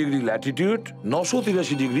 523 ডিগ্রি ল্যাটিটিউড,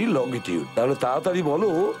 983 ডিগ্রি লঙ্গিটিউড। তাহলে তাড়াতাড়ি বলো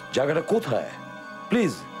জায়গাটা কোথায়,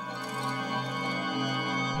 প্লিজ।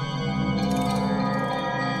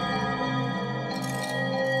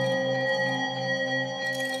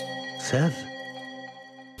 স্যার,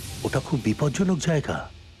 ওটা খুব বিপজ্জনক জায়গা।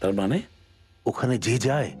 তার মানে? ওখানে যে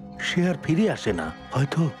যায় সে আর ফিরে আসে না।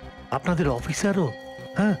 হয়তো আপনাদের অফিসারও।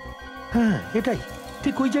 হ্যাঁ হ্যাঁ, এটাই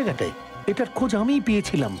ঠিক ওই জায়গাটাই। এটার খোঁজ আমিই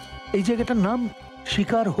পেয়েছিলাম। এই জায়গাটার নাম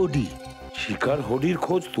শিকার হোডি। শিকার হোডির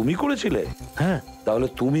খোঁজ তুমি করেছিলে? হ্যাঁ। তাহলে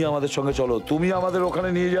তুমি আমাদের সঙ্গে চলো, তুমি আমাদের ওখানে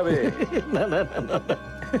নিয়ে যাবে। না না না না,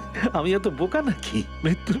 আমি এত বোকা নাকি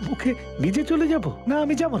মৃত্যুর মুখে নিজে চলে যাব? না,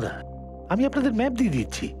 আমি যাব না। আমি আপনাদের ম্যাপ দিয়ে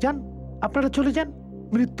দিচ্ছি, যান, আপনারা চলে যান।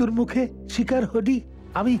 মৃত্যুর মুখে শিকার হোডি,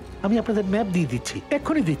 আমি আপনাদের ম্যাপ দিয়ে দিচ্ছি,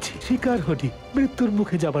 এক্ষুনি দিচ্ছি। শিকার হোডি, মৃত্যুর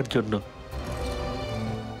মুখে যাবার জন্য।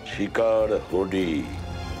 শিকার হোডি,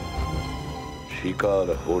 শিকার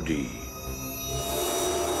হোডি।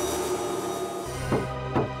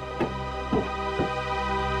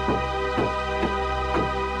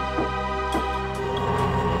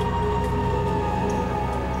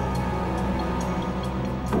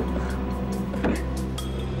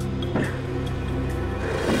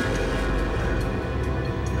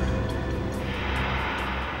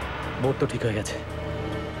 বোট তো ঠিক হয়ে গেছে,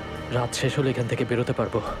 রাত শেষ হলে এখান থেকে বেরোতে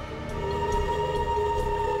পারবো।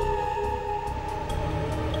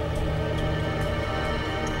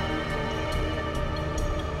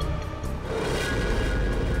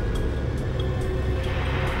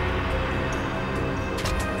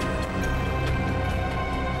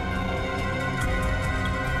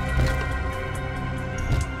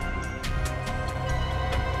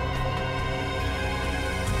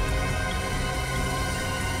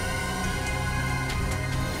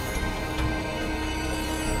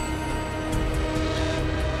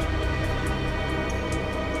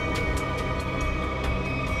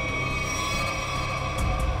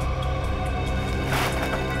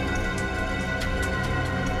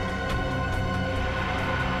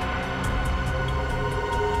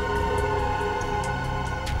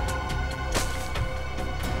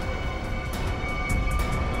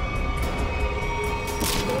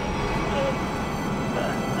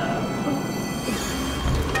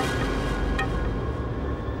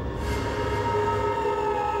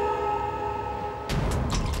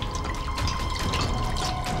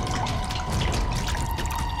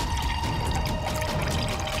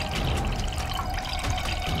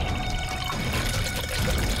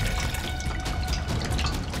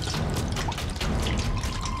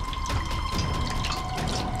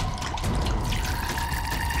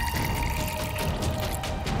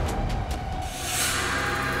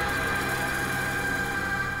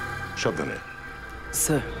 সাবধানে।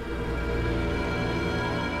 স্যার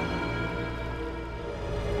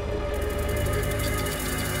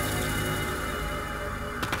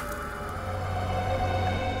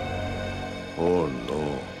ও নো,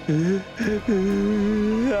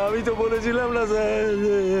 আমি তো বলেছিলাম না স্যার,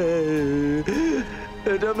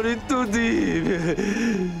 এটা মৃত্যুর দ্বীপ।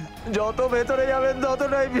 যত ভেতরে যাবেন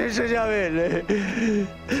ততটাই ভেসে যাবেন,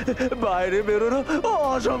 বাইরে বেরোনো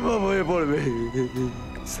অসম্ভব হয়ে পড়বে।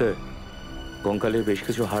 স্যার কঙ্কালের বেশ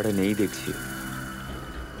কিছু হাড় নেই দেখছি।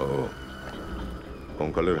 ও,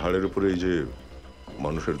 কঙ্কালের হাড়ের উপরে এই যে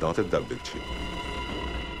মানুষের দাঁতের দাগ দেখছি,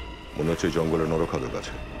 মনে হচ্ছে জঙ্গলে নরখাদক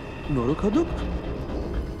আছে। নরখাদক?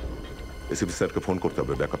 এসিপি স্যারকে ফোন করতে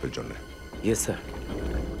হবে ব্যাকআপের জন্য। Yes sir.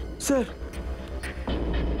 স্যার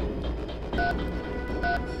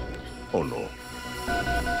ও নো,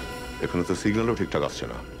 এখানে তো সিগন্যালও ঠিকঠাক আসছে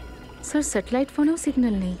না। স্যার স্যাটেলাইট ফোনেও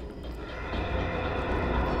সিগন্যাল নেই।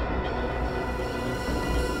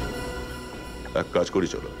 এক কাজ করি,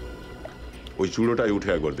 চলো ওই চূড়োটাই উঠে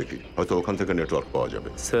একবার দেখি, হয়তো ওখান থেকে নেটওয়ার্ক পাওয়া যাবে।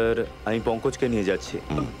 স্যার আমি পঙ্কজকে নিয়ে যাচ্ছি।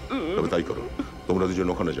 তবে তাই করো, তোমরা দুজন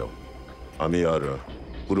ওখানে যাও, আমি আর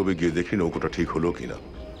পূরবে গিয়ে দেখি নৌকোটা ঠিক হলো কিনা।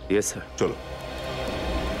 Yes sir. চলো।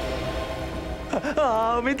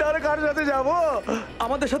 আমি তার কার সাথে যাব?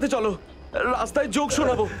 আমাদের সাথে চলো, রাস্তায় যোগ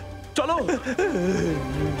শোনাবো, চলো।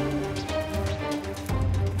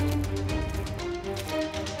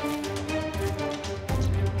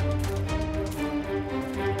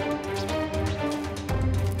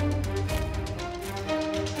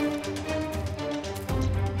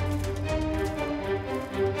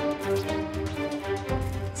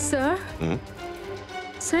 স্যার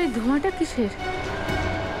স্যার এই ধোঁয়াটা কিসের?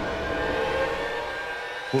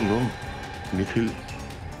 ও নো, নিখিল,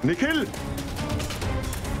 নিখিল!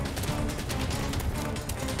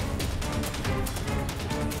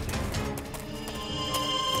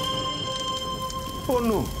 ও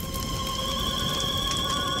নো,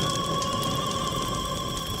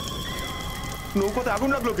 নৌকাতে আগুন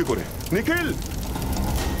লাগলো কি করে? নিখিল!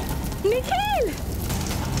 নিখিল!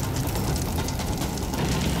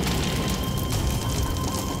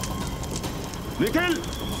 নিখিল!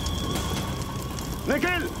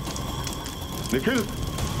 নিখিল! নিখিল!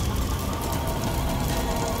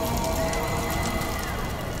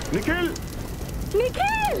 নিখিল!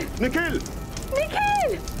 নিখিল! নিখিল!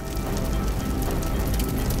 নিখিল!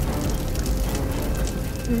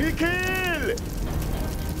 নিখিল!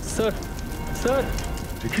 স্যার স্যার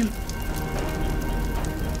নিখিল!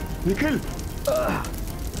 নিখিল!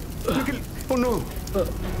 নিখিল! ও নো!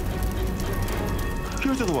 কি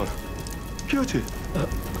হয়েছে তোমার? কি হয়েছে?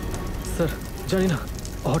 স্যার জানি না,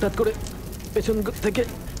 হঠাৎ করে পেছন থেকে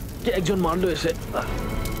কে একজন মারলো এসে।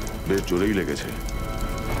 বেশ জোরেই লেগেছে।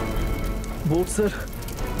 বোট স্যার,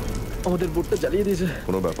 আমাদের বোটটা জ্বালিয়ে দিয়েছে।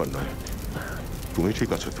 কোনো ব্যাপার নয়, তুমি ঠিক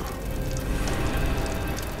আছো তো?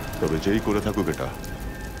 তবে যেই করে থাকুক এটা,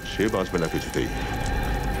 সে বাঁচবে না কিছুতেই।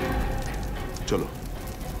 চলো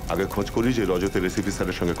আগে খোঁজ করি যে রজতের রেসিপি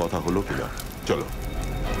স্যারের সঙ্গে কথা হলো কিনা। চলো।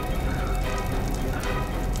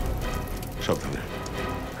 সাবধানে।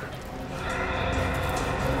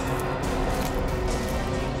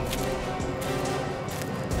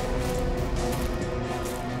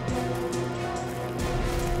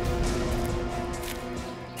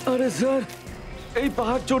 আরে স্যার, এই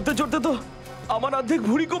পাহাড় চড়তে চড়তে তো আমার অর্ধেক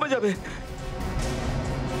ভুঁড়ি কমে যাবে।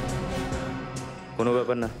 কোনো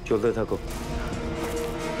ব্যাপার না, চলতে থাকো।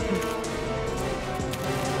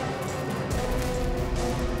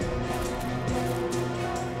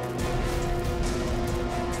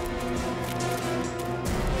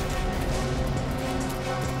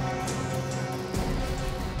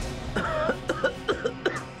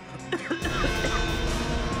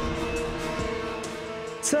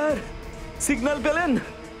 স্যার, সিগন্যাল পেলেন?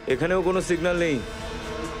 এখানেও কোনো সিগন্যাল নেই।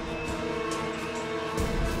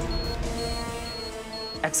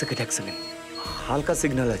 এক সেকেন্ড, হালকা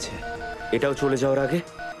সিগন্যাল আছে। এটাও চলে যাওয়ার আগে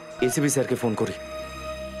এসিপি স্যারকে ফোন করি।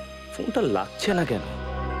 ফোনটা লাগছে না কেন?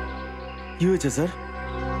 কি হয়েছে স্যার?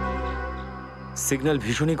 সিগন্যাল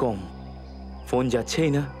ভীষণই কম, ফোন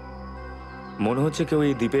যাচ্ছেই না। মনে হচ্ছে কেউ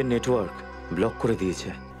এই দ্বীপের নেটওয়ার্ক ব্লক করে দিয়েছে।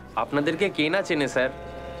 আপনাদেরকে কে না চেনে স্যার?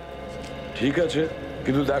 ঠিক আছে,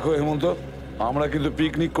 কিন্তু দেখো হেমন্ত, আমরা কিন্তু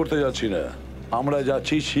পিকনিক করতে যাচ্ছি না, আমরা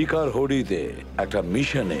যাচ্ছি শিকার হরিতে একটা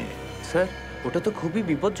মিশনে। স্যার ওটা তো খুবই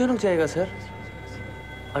বিপজ্জনক জায়গা স্যার।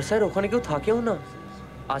 আর স্যার ওখানে কেউ থাকেও না।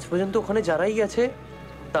 আজ পর্যন্ত ওখানে যারাই গেছে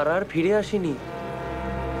তারা আর ফিরে আসেনি।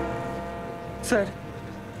 স্যার,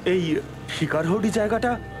 এই শিকারহৌডি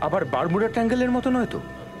জায়গাটা আবার বারমুডা ট্রায়াঙ্গেলের মতো নয় তো?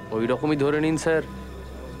 ওই রকমই ধরে নিন স্যার।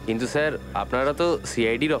 কিন্তু স্যার আপনারা তো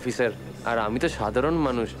সিআইডির অফিসার আর আমি তো সাধারণ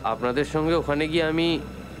মানুষ। আপনাদের সঙ্গে ওখানে গিয়ে আমি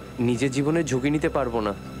নিজের জীবনে ঝুঁকি নিতে পারবো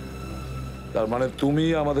না। তার মানে তুমি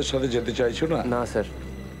আমাদের সাথে যেতে চাইছো না? না স্যার।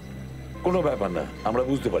 কোনো ব্যাপার না, আমরা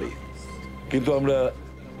বুঝতে পারি, কিন্তু আমরা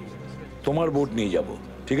তোমার বোট নিয়ে যাব,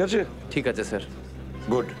 ঠিক আছে? ঠিক আছে স্যার।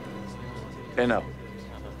 গুড। এই নাও,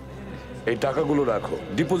 এই টাকাগুলো রাখো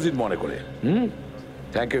ডিপোজিট মনে করে।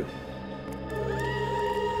 Thank you.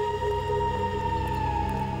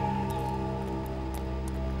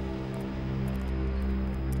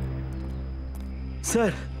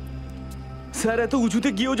 স্যার, স্যার এত উঁচুতে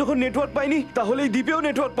গিয়েও যখন নেটওয়ার্ক পাইনি, তাহলে এই দ্বীপেও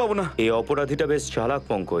নেটওয়ার্ক পাবো না। এই অপরাধীটা বেশ চালাক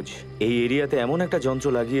পঙ্কজ। এই এরিয়াতে এমন একটা যন্ত্র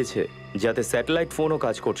লাগিয়েছে যাতে স্যাটেলাইট ফোনও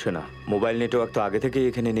কাজ করছে না। মোবাইল নেটওয়ার্ক তো আগে থেকেই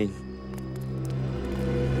এখানে নেই।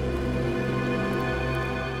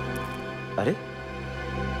 আরে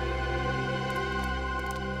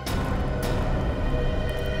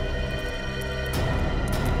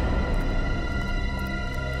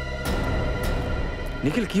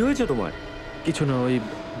নিখিল, কি হয়েছে তোমার? কিছু না, ওই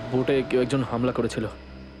বোটে কেউ একজন হামলা করেছিল,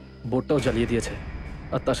 বোটটাও জ্বালিয়ে দিয়েছে,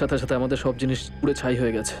 আর তার সাথে সাথে আমাদের সব জিনিস পুড়ে ছাই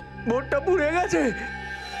হয়ে গেছে। বোটটা পুড়ে গেছে,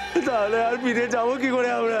 তাহলে আর ফিরে যাবো কি করে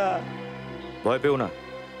আমরা? ভয় পেও না,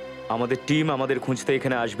 আমাদের টিম আমাদের খুঁজতে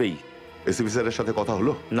এখানে আসবেই। এসিপি স্যারের সাথে কথা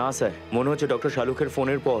হলো? না স্যার, মনে হচ্ছে ডক্টর শালুখের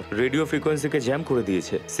ফোনের পর রেডিও ফ্রিকোয়েন্সিকে জ্যাম করে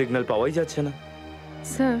দিয়েছে, সিগন্যাল পাওয়াই যাচ্ছে না।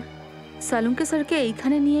 স্যার, সালুঙ্কে স্যারকে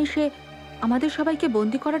এইখানে নিয়ে এসে আমাদের সবাইকে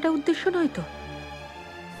বন্দি করাটা উদ্দেশ্য নয় তো?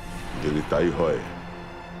 যদি তাই হয়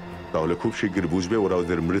তাহলে খুব শিগগির বুঝবে ওরা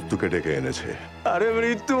ওদের মৃত্যুকে ডেকে এনেছে। আরে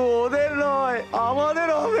মৃত্যু ওদের নয়, আমাদের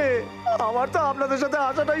হবে। আমার তো আপনাদের সাথে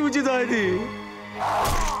আসাটাই উচিত হয়নি।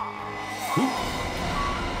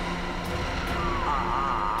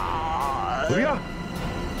 হরিয়া,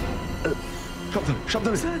 সাবধান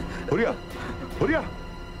সাবধান। হরিয়া হরিয়া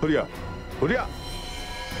হরিয়া হরিয়া।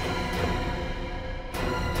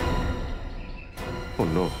 Oh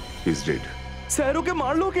no, he's dead. Sir okay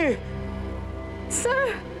মারলো কে? স্যার,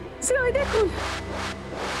 স্যার ওই দেখুন।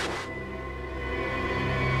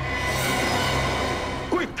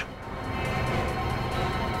 Quick!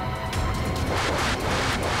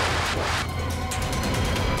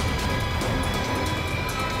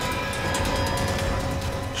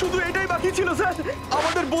 শুধু এটাই বাকি ছিল স্যার,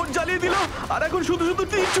 আমাদের বোট জ্বালিয়ে দিল, আর এখন শুধু শুধু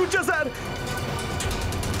তীর ছুটছে sir.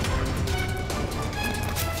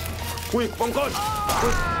 Quick, Pankaj!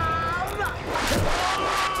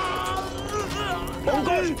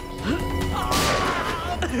 Pankaj!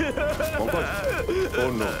 Pankaj!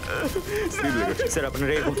 Oh no! তীর লেগেছে। স্যার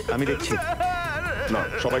আপনারা এগোন, আমি দেখছি। না,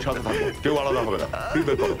 সবাই সাথে থাকো, কেউ আলাদা হবে না। তীর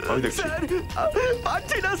বের করো, আমি দেখছি।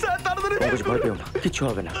 পাচ্ছি না স্যার, তাড়াতাড়ি পঙ্কজ ভয় পেও না, কিচ্ছু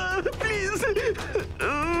হবে না। প্লিজ।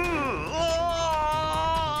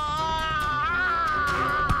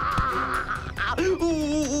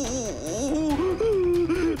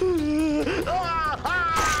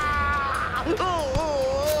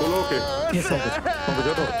 তোলো ওকে। পঙ্কজ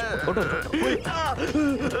ওঠো, ওঠো,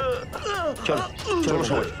 চলো চলো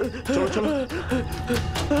সবাই, চলো চলো।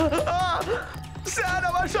 স্যার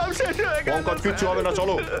আমার সব শেষ হয়ে গেল। পঙ্কজ, কিচ্ছু হবে না,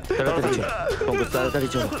 চলো তাড়াতাড়ি চলো পঙ্কজ, তাড়াতাড়ি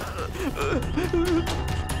চলো।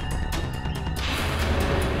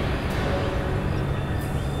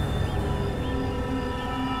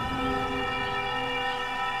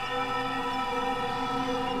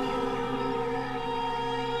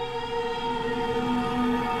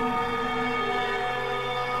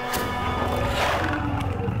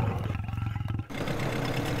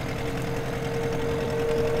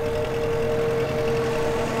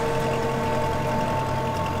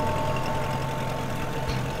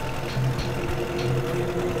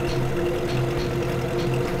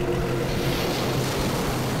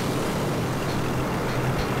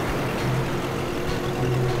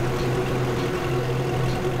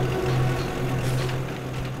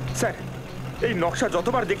 স্যার এই নকশা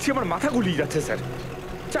যতবার দেখছি আমার মাথা গুলিয়ে যাচ্ছে স্যার।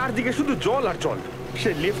 চারদিকে শুধু জল আর জল, সে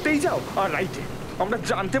লেফটেই যাও আর রাইটে। আমরা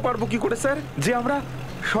জানতে পারবো কি করে স্যার যে আমরা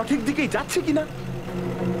সঠিক দিকেই যাচ্ছি কিনা?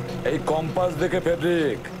 এই কম্পাস দেখে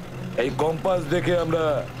ফেডরিক, এই কম্পাস দেখে আমরা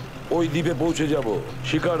ওই দ্বীপে পৌঁছে যাব,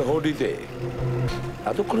 শিকার হোডিতে।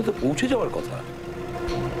 এতক্ষণে তো পৌঁছে যাওয়ার কথা।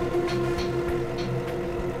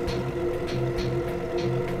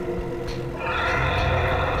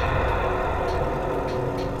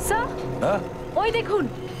 স্যার, ওই দেখুন,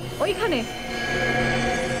 ওইখানে।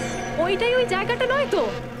 ওইটাই ওই জায়গাটা নয় তো?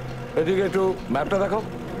 এদিকে একটু ম্যাপটা দেখো।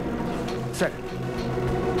 স্যার,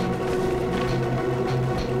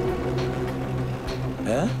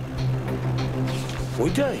 হ্যাঁ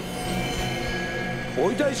ওইটাই,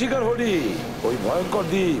 ওইটাই শিকার হোডি, ওই ভয়ঙ্কর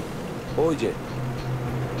দ্বীপ। ওই যে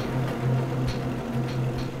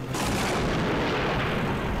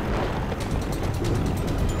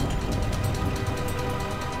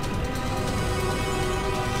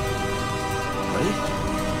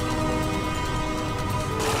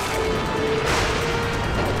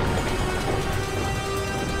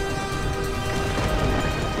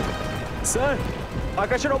স্যার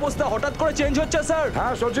আকাশের অবস্থা হঠাৎ করে চেঞ্জ হচ্ছে স্যার।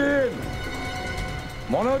 হ্যাঁ সচিন,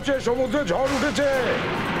 মনে হচ্ছে সমুদ্রে ঝড় উঠেছে,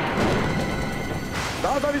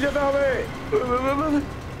 তাড়াতাড়ি যেতে হবে।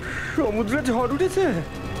 সমুদ্রে ঝড় উঠেছে?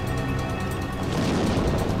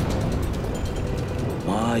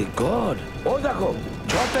 মাই গড, ও দেখো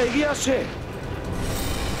ঝড়টা এগিয়ে আসছে।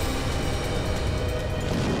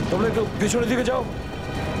 তোমরা একটু পিছনের দিকে যাও,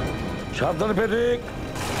 সাবধানে ফেডরিক।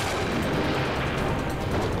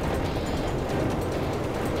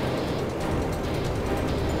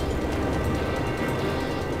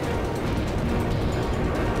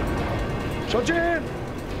 সচিন,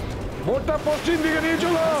 বোটটা পশ্চিম দিকে নিয়ে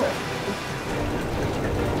চলো।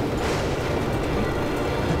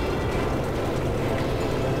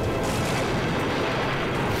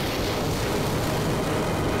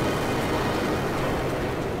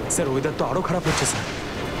 স্যার ওয়েদার তো আরো খারাপ হচ্ছে স্যার।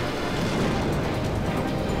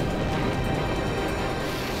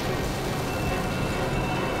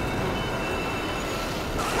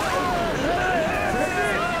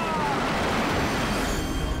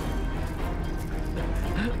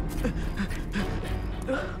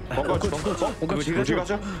 ঠিক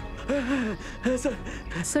আছে?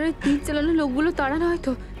 স্যার এই তীর চালানো লোকগুলো তারা নয়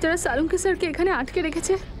তো যারা সালুঙ্কে স্যারকে এখানে আটকে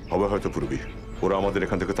রেখেছে? হবে হয়তো পূর্বী, ওরা আমাদের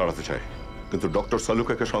এখান থেকে তাড়াতে চায়, কিন্তু ডক্টর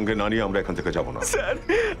সালুঙ্খেকে সঙ্গে না নিয়ে আমরা এখান থেকে যাব না। স্যার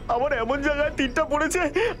আমার এমন জায়গায় তীরটা পড়েছে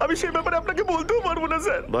আমি সেই ব্যাপারে আপনাকে বলতেও পারবো না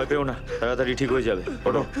স্যার। ভয় পেও না, তাড়াতাড়ি ঠিক হয়ে যাবে।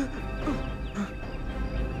 ওঠো,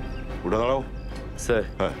 উঠে দাঁড়াও। স্যার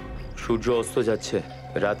হ্যাঁ, সূর্য অস্ত যাচ্ছে,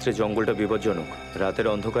 রাত্রে জঙ্গলটা বিপজ্জনক, রাতের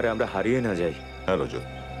অন্ধকারে আমরা হারিয়ে না যাই। হ্যাঁ রজত,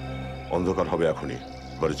 অন্ধকার হবে এখনই,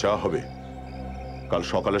 এবার যা হবে কাল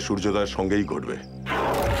সকালে সূর্যোদয়ের সঙ্গেই ঘটবে।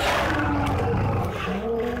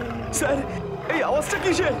 স্যার এই আওয়াজটা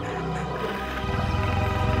কিসের?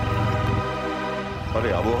 আরে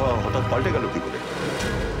আবহাওয়া হঠাৎ পাল্টে গেল কি করে?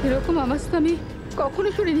 এরকম আওয়াজ তো আমি কখনো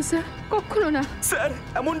শুনিনি স্যার, কখনো না। স্যার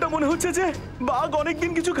এমনটা মনে হচ্ছে যে বাঘ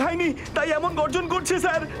অনেকদিন কিছু খায়নি তাই এমন গর্জন করছে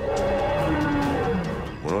স্যার।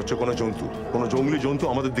 মনে হচ্ছে কোনো জন্তু, কোনো জঙ্গলি জন্তু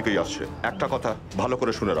আমাদের দিকেই আসছে। একটা কথা ভালো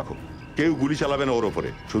করে শুনে রাখো, কেউ গুলি চালাবে না ওর ওপরে,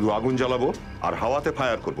 শুধু আগুন জ্বালাবো আর হাওয়াতে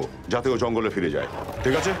ফায়ার করব যাতে ও জঙ্গলে ফিরে যায়,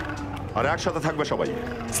 ঠিক আছে? আর একসাথে থাকবে সবাই।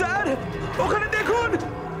 স্যার ওখানে দেখুন,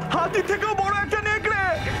 হাতির থেকেও বড় একটা নেকড়ে।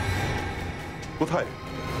 কোথায়?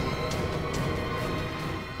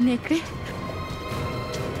 নেকড়ে?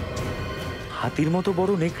 হাতির মতো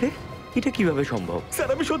বড় নেকড়ে? এটা কিভাবে সম্ভব? স্যার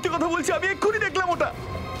আমি সত্যি কথা বলছি, আমি এক্ষুনি দেখলাম ওটা।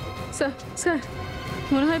 স্যার স্যার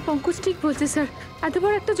মনে হয় পঙ্কজ ঠিক বলছে স্যার, এত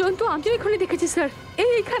বড় একটা জন্তু আমিও এখানে দেখেছি স্যার,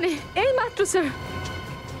 এইখানে এই মাত্র স্যার।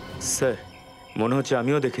 স্যার মনে হচ্ছে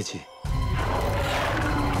আমিও দেখেছি।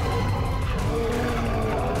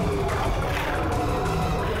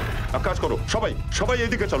 এক কাজ করো, সবাই সবাই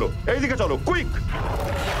এইদিকে চলো, এইদিকে চলো, কুইক।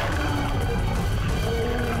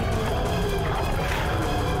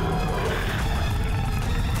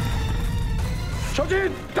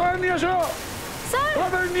 সচিন, টায়ার নিয়ে এসো,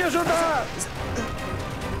 তাড়াতাড়ি নিয়ে এসো টায়ার।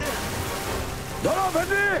 ধরো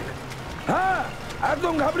ফেডরিক, হ্যাঁ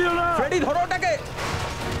একদম ঘাবড়িও না। ফ্রেডি ধরো ওটাকে।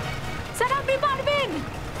 স্যার আপনি পারবেন,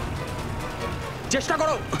 চেষ্টা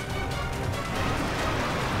করো।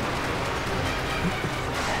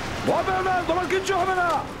 ভয় পেও না, তোমার কিচ্ছু হবে না,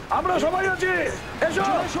 আমরা সবাই আছি। এসো,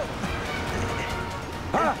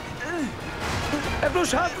 হ্যাঁ একটু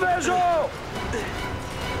সাথে এসো।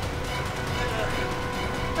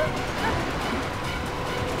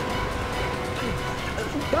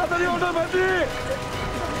 তাড়াতাড়ি ওঠো ফেডরিক।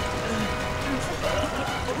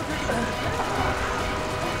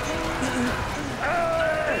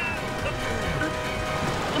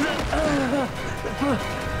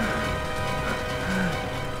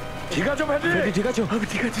 ঠিক আছে ফেডরিক? ঠিক আছে, আমি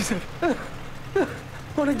ঠিক আছি স্যার,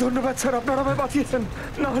 অনেক ধন্যবাদ স্যার, আপনারা আমায় বাঁচিয়েছেন।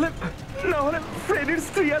 না হলে ফ্রেডির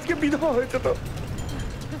স্ত্রী আজকে বিধবা হয়েছে তো।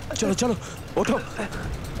 চলো চলো ওঠো।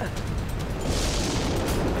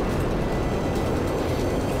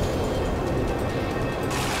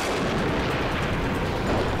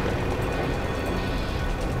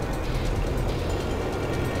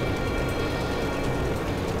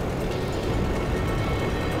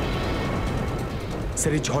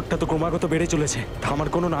 স্যার এই ঝড়টা তো ক্রমাগত বেড়ে চলেছে, থামার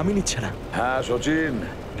কোনো নামই নিচ্ছে না। হ্যাঁ সচিন,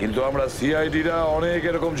 কিন্তু আমরা সিআইডিরা অনেক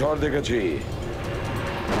এরকম ঝড় দেখেছি,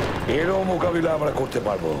 এরও মোকাবিলা আমরা করতে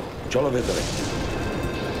পারবো। চলো ভেতরে।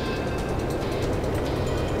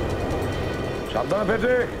 সাবধানে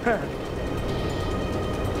ফেডরিক। হ্যাঁ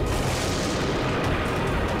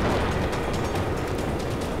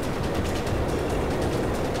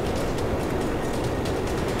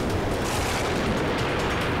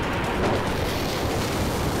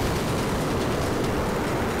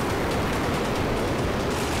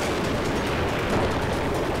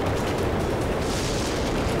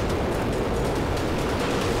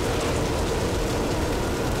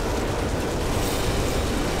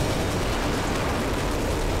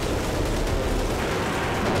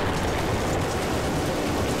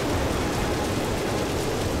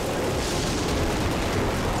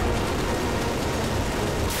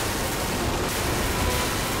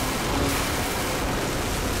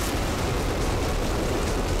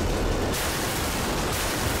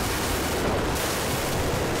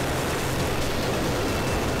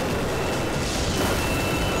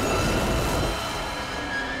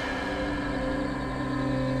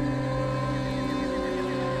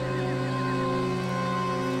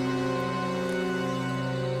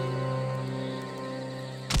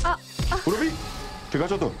পুরবি ঠিক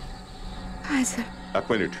আছে তো? হ্যাঁ স্যার। 1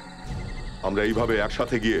 মিনিট, আমরা এইভাবে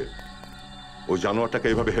একসাথে গিয়ে ওই জানোয়ারটাকে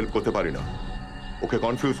এইভাবে হেল্প করতে পারি না, ওকে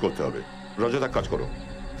কনফিউজ করতে হবে। রজত এক কাজ করো,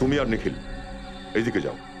 তুমি আর নিখিল এইদিকে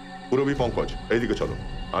যাও, পুরবি পঙ্কজ এইদিকে চলো,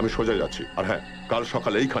 আমি সোজা যাচ্ছি। আর হ্যাঁ, কাল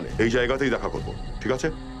সকালে এইখানে এই জায়গাতেই দেখা করবো, ঠিক আছে?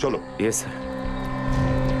 চলো। Yes sir.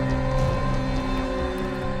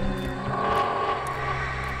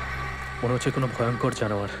 মনে হচ্ছে কোনো ভয়ঙ্কর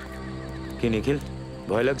জানোয়ার। কি নিখিল,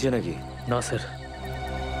 ভয় লাগছে নাকি? না স্যার,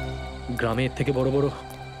 গ্রামে এর থেকে বড় বড়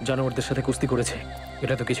জানোয়ারদের সাথে কুস্তি করেছে,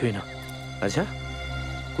 এটা তো কিছুই না। আচ্ছা,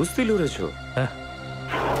 কুস্তি লড়েছো? হ্যাঁ,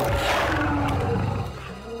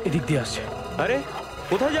 এদিক দিয়ে আসছে। আরে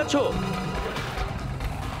কোথায় যাচ্ছ?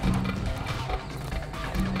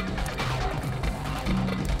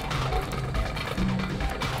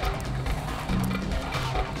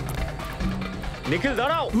 নিখিল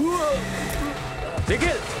দাঁড়াও,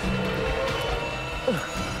 নিখিল,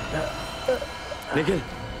 নিখিল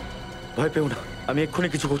ভয় পেও না, আমি এক্ষুনি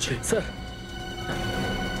কিছু করছি। স্যার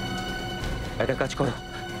একটা কাজ করো,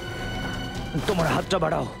 তোমার হাতটা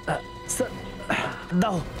বাড়াও। স্যার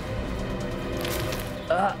দাও।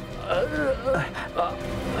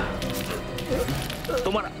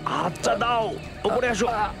 তোমার হাতটা দাও, উপরে আসো।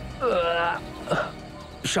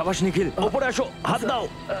 শাবাশ নিখিল, উপরে আসো, হাত দাও,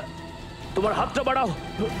 তোমার হাতটা বাড়াও।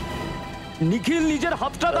 নিখিল নিজের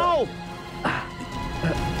হাতটা দাও।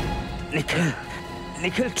 নিখিল,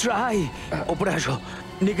 নিখিল ট্রাই, উপরে আসো।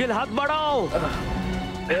 নিখিল হাত বাড়াও।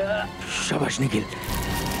 শাবাশ নিখিল,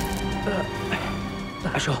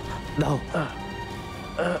 আসো, দাও।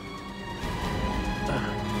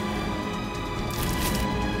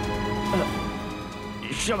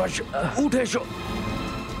 শাবাশ, উঠে এসো,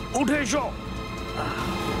 উঠে এসো।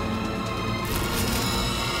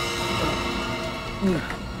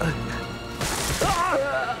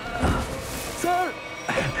 স্যার,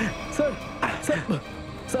 স্যার, স্যার,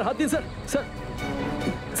 স্যার হাত দিন sir, sir,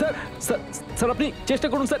 sir, sir, sir আপনি চেষ্টা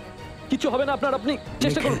করুন স্যার, কিছু হবে না আপনার, আপনি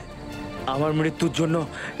চেষ্টা করুন। আমার মৃত্যুর জন্য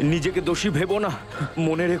নিজেকে দোষী ভেবো না,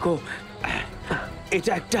 মনে রেখো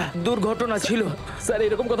এটা একটা দুর্ঘটনা ছিল। স্যার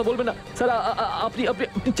এরকম কথা বলবেন না স্যার, আপনি আপনি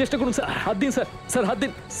আপনি চেষ্টা করুন স্যার, হাত দিন স্যার, স্যার হাত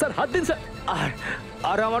দিন, স্যার হাত দিন স্যার।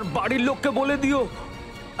 আর আমার বাড়ির লোককে বলে দিও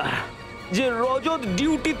যে রজত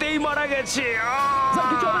ডিউটিতেই মারা গেছে। স্যার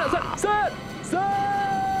কিছু হবে না স্যার, স্যার, স্যার।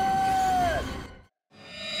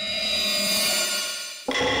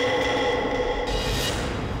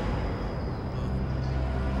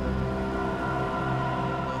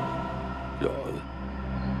 জল,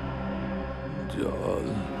 জল,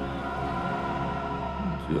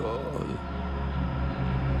 জল।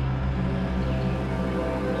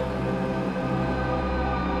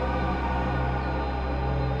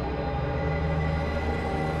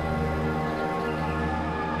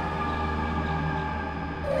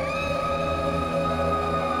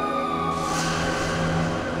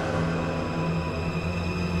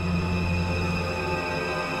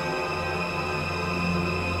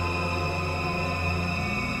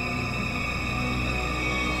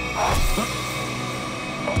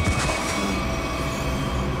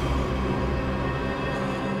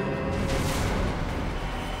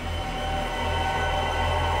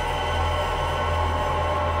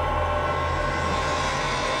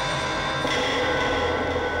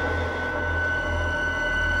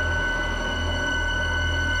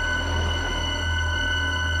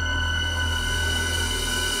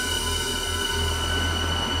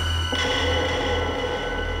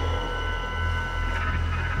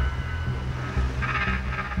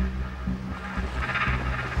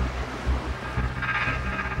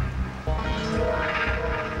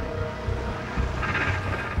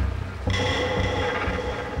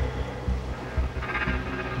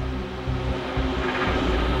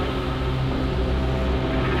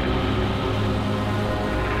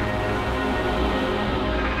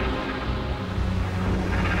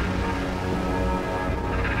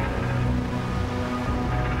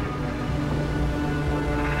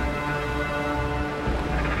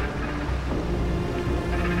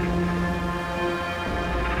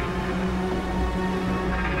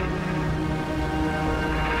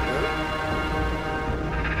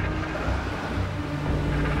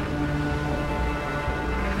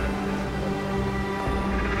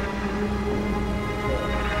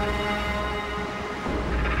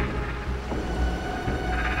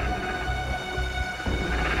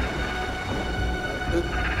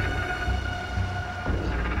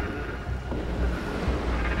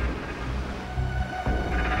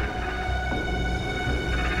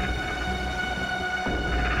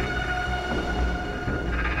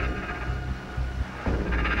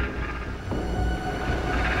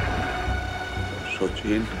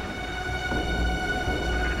 Sachin,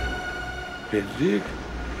 Friedrich,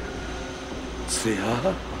 Shreya,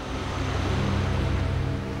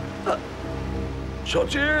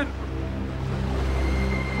 Sachin,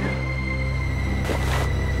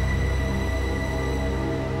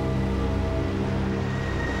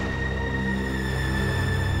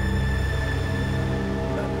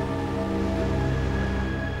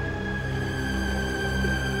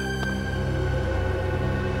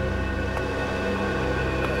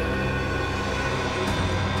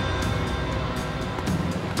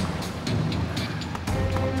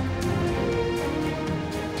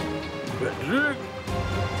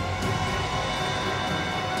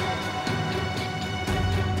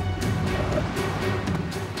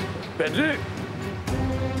 Patrick!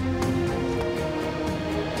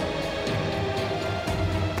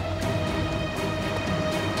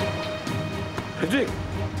 Patrick!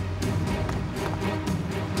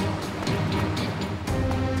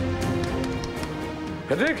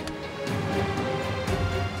 Patrick!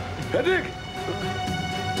 Patrick!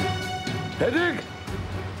 Patrick!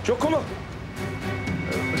 চোখ খোলো,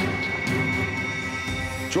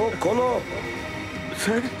 চোখ খোলো।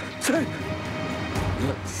 স্যার স্যার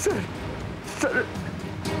স্যার স্যার,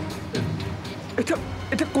 এটা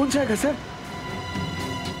এটা কোন জায়গা স্যার?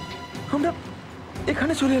 আমরা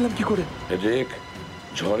এখানে চলে এলাম কি করে? রেক,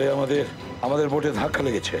 ঝড়ে আমাদের বোটে ধাক্কা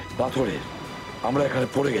লেগেছে পাথরের, আমরা এখানে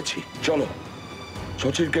পড়ে গেছি। চলো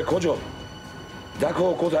সচিনকে খোঁজো, দেখো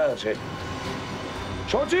কোথায় আছে।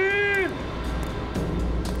 সচিন!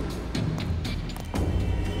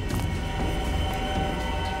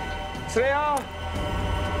 শ্রেয়া!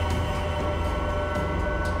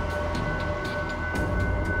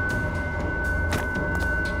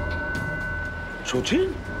 সচিন?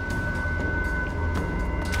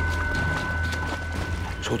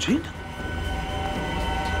 সচিন?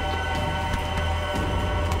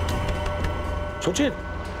 সচিন?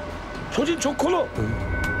 সচিন চোখ খোলো।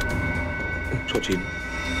 সচিন,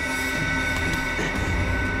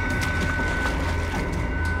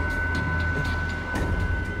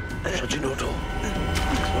 সচিন ওঠো,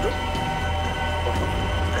 ওঠো।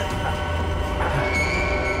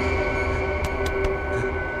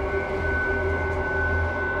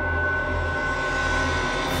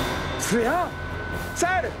 শ্রেয়া!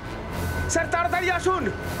 স্যার স্যার, তাড়াতাড়ি আসুন।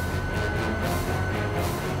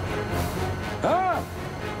 হ্যাঁ,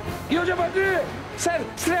 কি হয়েছে বাকি? স্যার,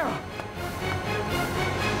 শ্রেয়া!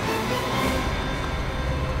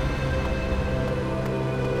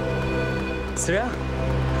 শ্রেয়া?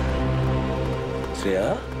 শ্রেয়া?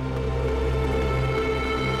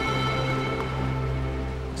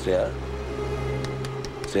 শ্রেয়া?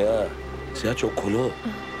 শ্রেয়া? শ্রেয়া চোখ খোলো।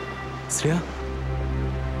 শ্রেয়া?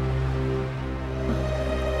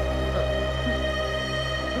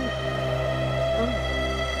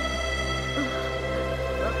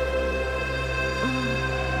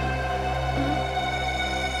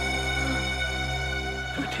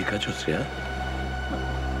 তুমি ঠিক আছো শ্রেয়া?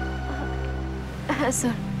 হ্যাঁ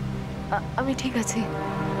স্যার, আমি ঠিক আছি।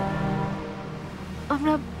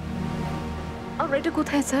 আমরা এটা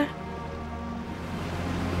কোথায় স্যার?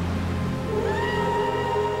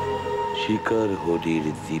 শিকার হরির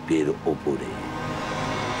দ্বীপের ওপরে।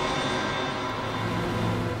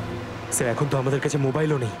 স্যার, এখন তো আমাদের কাছে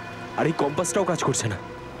মোবাইলও নেই, আর এই কম্পাসটাও কাজ করছে না।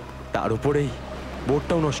 তার উপরেই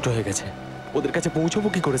বোটটাও নষ্ট হয়ে গেছে। ওদের কাছে পৌঁছবো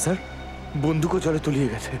কি করে স্যার? বন্দুকও জলে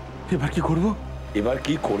তলিয়ে গেছে। এবার কি করব? এবার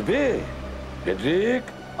কি করবে পেড্রিক?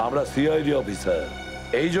 আমরা সিআইডি অফিসার,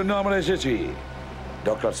 এই জন্য আমরা এসেছি।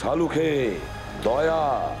 ডক্টর সালুখে, দয়া,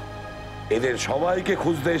 এদের সবাইকে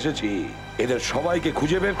খুঁজতে এসেছি। এদের সবাইকে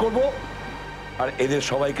খুঁজে বের করব, আর এদের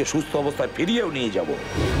সবাইকে সুস্থ অবস্থায় ফিরিয়েও নিয়ে যাব।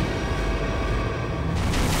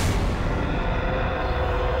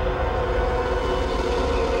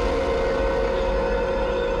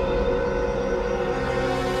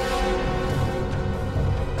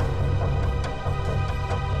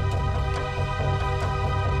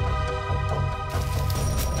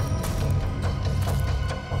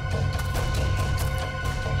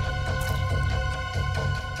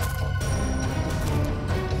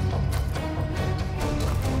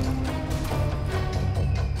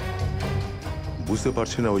 বুঝতে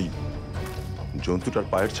পারছি না ওই জন্তুটার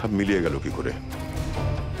পায়ের ছাপ মিলিয়ে গেল কি করে।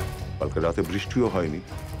 কালকে রাতে বৃষ্টিও হয়নি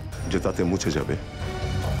যে তাতে মুছে যাবে।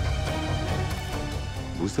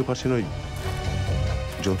 বুঝতে পারছি না ওই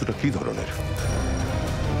জন্তুটা কি ধরনের।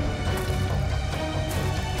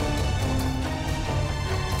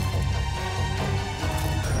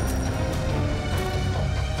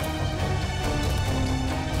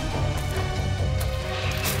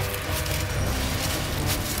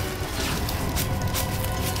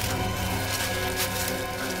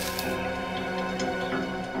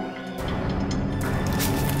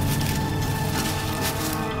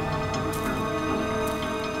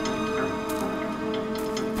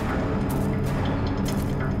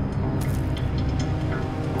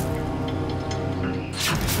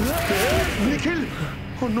 নিখিল,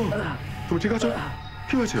 তুমি ঠিক আছো?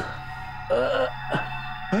 কি হয়েছে?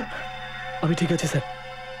 আমি ঠিক আছে স্যার,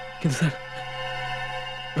 কিন্তু স্যার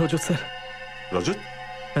রজত স্যার। রজত?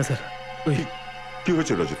 হ্যাঁ স্যার। ওই কি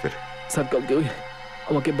হয়েছে রজতের? স্যার কালকে ওই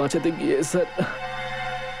আমাকে বাঁচাতে গিয়ে স্যার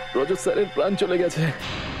রজত স্যারের প্রাণ চলে গেছে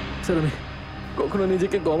স্যার। আমি কখনো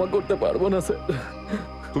নিজেকে ক্ষমা করতে পারবো না স্যার।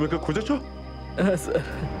 তুমি ওকে খুঁজেছো? হ্যাঁ স্যার,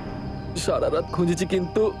 সারা রাত খুঁজেছি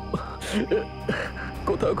কিন্তু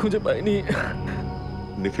কোথাও খুঁজে পাইনি।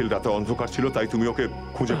 নিখিল রাতে অন্ধকার ছিল, তাই তুমি ওকে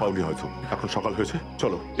খুঁজে পাওনি হয়তো। এখন সকাল হয়েছে,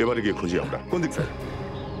 চলো এবারে গিয়ে খুঁজি আমরা। কোন দিক স্যার?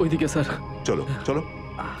 ওইদিকে স্যার। চলো চলো।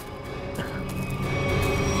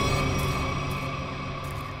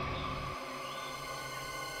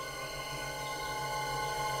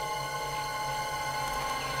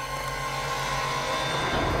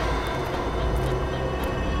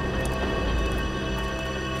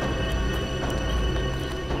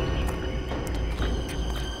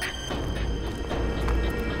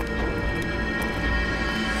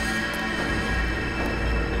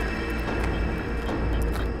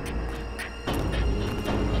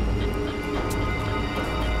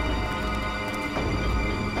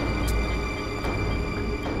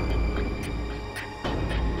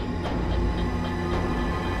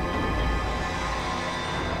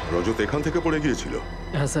 রজত এখান থেকে পড়ে গিয়েছিল?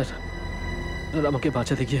 হ্যাঁ স্যার, আমাকে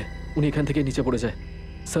বাঁচাতে গিয়ে উনি এখান থেকে নিচে পড়ে যায়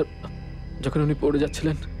স্যার। যখন উনি পড়ে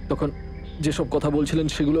যাচ্ছিলেন তখন যেসব কথা বলছিলেন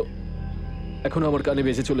সেগুলো এখনো আমার কানে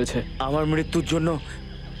বেজে চলেছে। আমার মৃত্যুর জন্য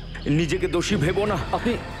নিজেকে দোষী ভেবো না।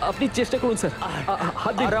 আপনি চেষ্টা করুন স্যার।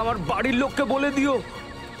 আর আমার বাড়ির লোককে বলে দিও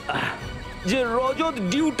যে রজত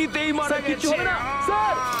ডিউটিতেই মারা গেছে।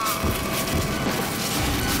 স্যার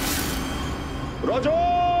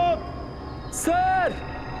রজত! স্যার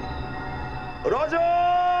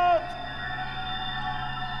রজত!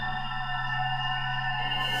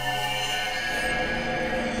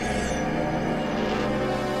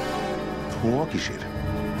 ধোঁয়া কিসের?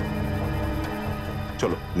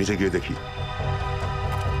 চলো নিচে গিয়ে দেখি।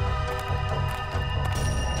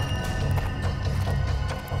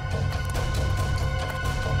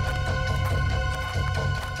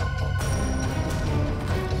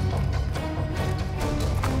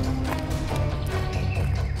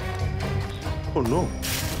 Oh no!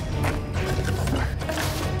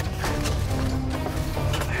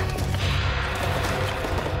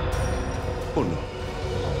 Oh no!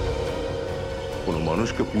 কোনো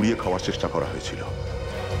মানুষকে পুড়িয়ে খাওয়ার চেষ্টা করা হয়েছিল।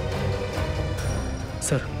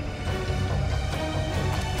 স্যার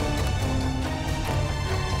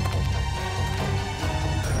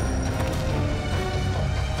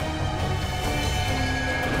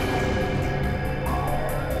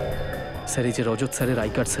স্যার এই যে রজত স্যারের I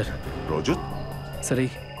card sir. Rajat? Sir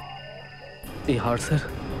এই হার স্যার।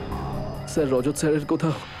 স্যার রজত স্যারের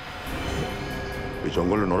কোথাও এই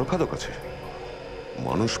জঙ্গলে নরখাদক আছে,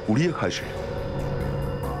 মানুষ পুড়িয়ে খায় সে।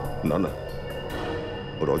 না না,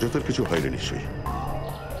 রজতের কিছু হয়নি নিশ্চয়ই।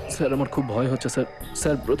 স্যার আমার খুব ভয় হচ্ছে স্যার।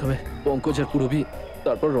 স্যার প্রথমে পঙ্কজ আর পুরবী,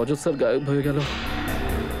 তারপর রজত স্যার গায়েব হয়ে গেল।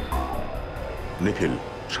 নিখিল,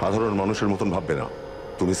 সাধারণ মানুষের মতন ভাববে না।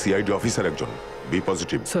 তুমি সিআইডি অফিসার একজন, বি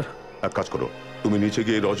পজিটিভ। স্যার এক কাজ করো, তুমি নিচে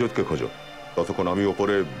গিয়ে রজতকে খোঁজো, ততক্ষণ আমি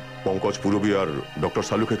ওপরে পঙ্কজ, পুরবী আর ডক্টর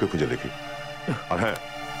সালুখেকে খুঁজে দেখি। আর হ্যাঁ,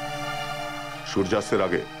 সূর্যাস্তের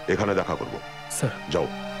আগে এখানে দেখা করব। স্যার যাও।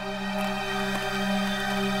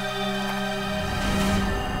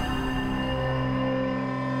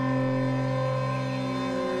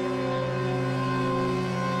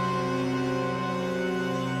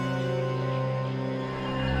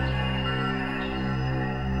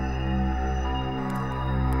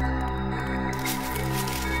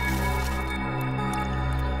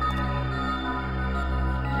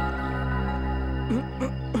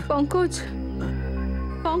 পঙ্কজ,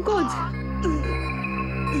 পঙ্কজ,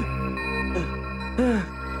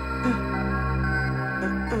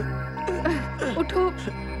 ওঠো।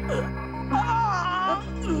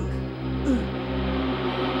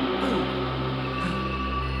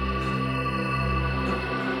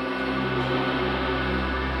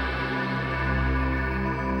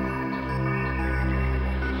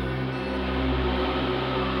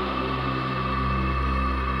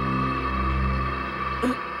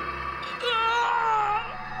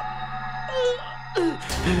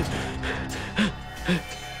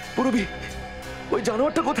 পুরবী, ওই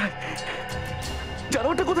জানোয়ারটা কোথায়?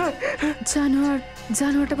 জানোয়ারটা কোথায়?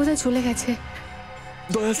 জানোয়ারটা কোথায় চলে গেছে?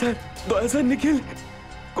 দয়া স্যার, নিখিল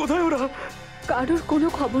কোথায় ওরা? কারোর কোনো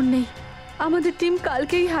খবর নেই। আমাদের টিম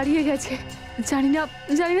কালকেই হারিয়ে গেছে। জানি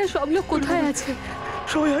না সব লোক কোথায় আছে।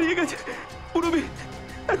 সবাই হারিয়ে গেছে। পুরবী,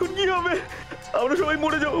 এখন কি হবে? আমরা সবাই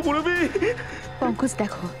মরে যাবো পুরবী। পঙ্কজ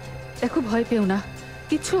দেখো, ভয় পেও না,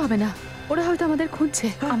 কিচ্ছু হবে না। ওরা হয়তো আমাদের খুঁজছে,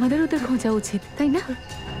 আমাদের ওদের খোঁজা উচিত, তাই না?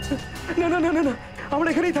 না না না না না, আমরা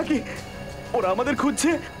এখানেই থাকি। ওরা আমাদের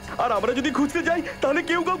খুঁজছে, আর আমরা যদি খুঁজতে যাই তাহলে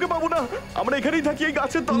কেউ কাউকে পাবো না। আমরা এখানেই থাকি এই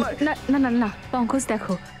গাছের তলায়। না না না না পঙ্কজ,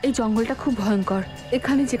 দেখো এই জঙ্গলটা খুব ভয়ঙ্কর।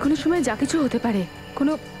 এখানে যে কোনো সময় যা কিছু হতে পারে,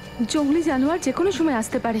 কোনো জঙ্গলি জানোয়ার যে কোনো সময়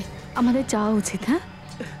আসতে পারে। আমাদের যাওয়া উচিত। হ্যাঁ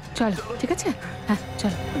চলো, ঠিক আছে? হ্যাঁ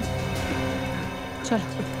চলো চলো,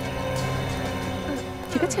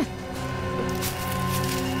 ঠিক আছে?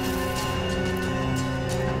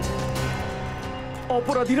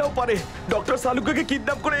 অপরাধীরাও পারে ডক্টর সালুঙ্খেকে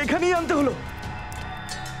কিডন্যাপ করে এখানেই আনতে হলো।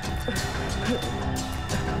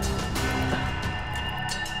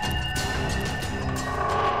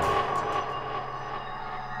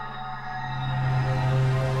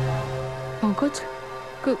 পঙ্কজ,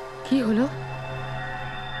 কি হলো?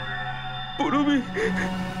 পুরবি,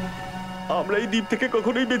 আমরা এই দ্বীপ থেকে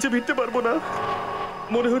কখনোই বেঁচে ফিরতে পারবো না।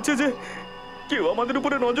 মনে হচ্ছে যে কেউ আমাদের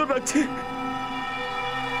উপরে নজর রাখছে।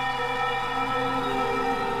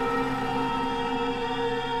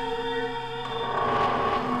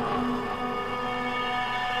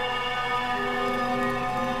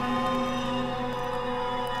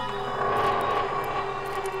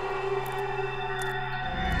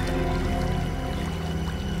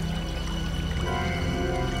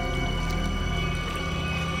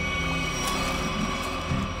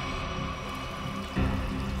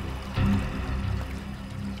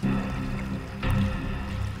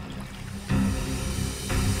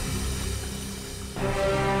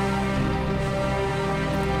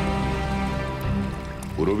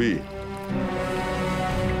 পুরবি,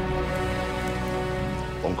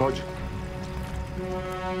 পঙ্কজ,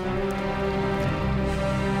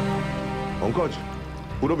 পঙ্কজ,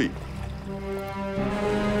 পুরবি।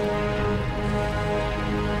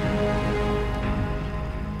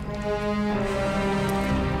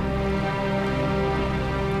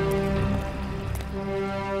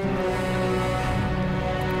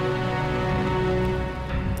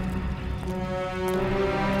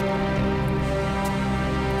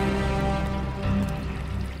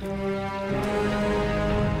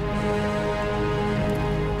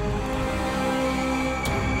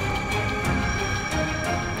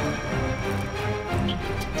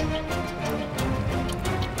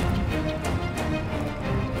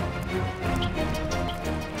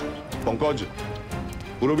 পঙ্কজ,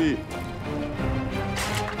 পুরবি।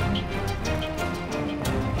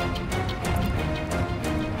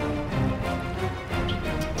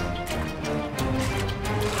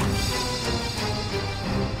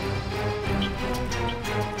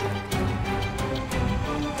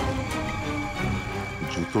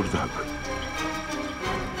 জুতোর দাগ।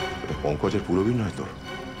 এটা পঙ্কজের পুরবি নয় তো?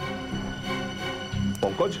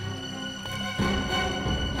 পঙ্কজ,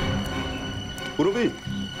 পুরবি।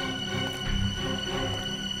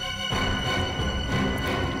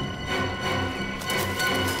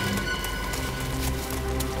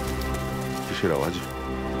 কিসের আওয়াজ?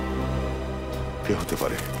 কে হতে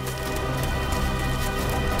পারে?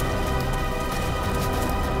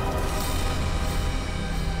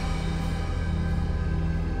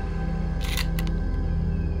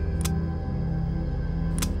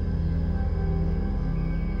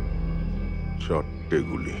 চারটে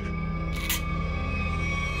গুলি।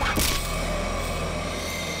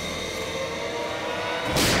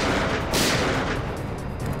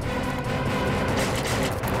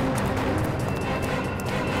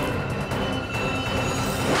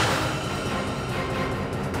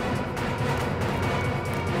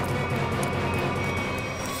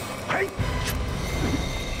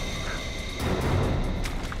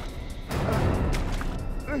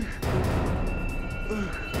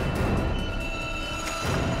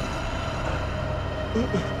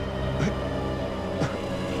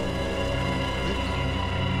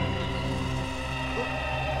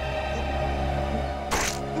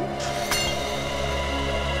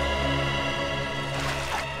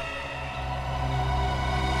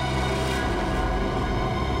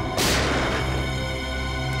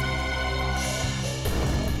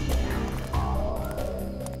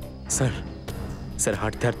 স্যার, স্যার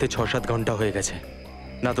হাঁটতে হাঁটতে 6-7 ঘন্টা হয়ে গেছে।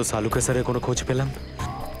 না তো সালুঙ্খে স্যারের কোনো খোঁজ পেলাম,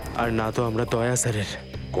 আর না তো আমরা দয়া স্যারের।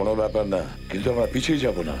 কোনো ব্যাপার না, কিন্তু আমরা পিছিয়ে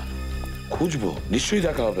যাব না, খুঁজবো, নিশ্চয়ই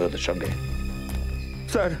দেখা হবে ওদের সঙ্গে।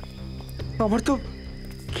 স্যার, আমার তো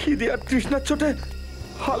খিদে আর তৃষ্ণার চোটে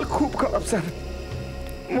হাল খুব খারাপ স্যার।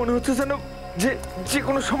 মনে হচ্ছে যেন যে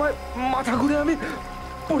কোনো সময় মাথা ঘুরে আমি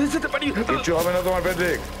পড়ে যেতে পারি। কিচ্ছু হবে না তোমার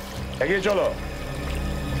পেট্রিক, এগিয়ে চলো।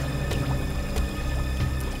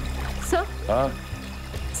 স্যার, হ্যাঁ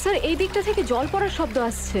স্যার এই দিকটা থেকে জল পড়ার শব্দ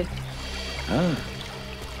আসছে। হ্যাঁ,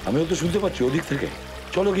 আমিও তো শুনতে পাচ্ছি ওদিক থেকে।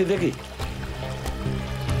 চলো গিয়ে দেখি।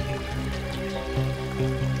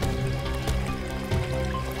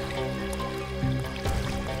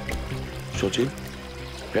 সচিন,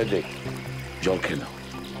 ফেডরিক, জল খেয়ে নাও।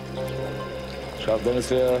 সাবধানে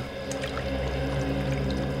শ্রেয়া।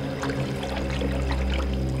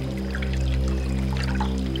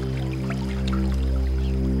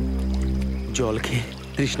 জল খেয়ে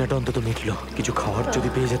তৃষ্ণাটা অন্তত মিটলো। কিছু খাওয়ার যদি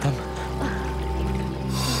পেয়ে যেতাম।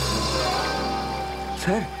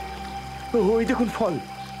 স্যার, ওই দেখুন ফল।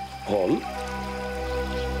 ফল?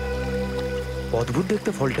 অদ্ভুত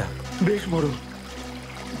দেখতে ফলটা, বেশ বড়।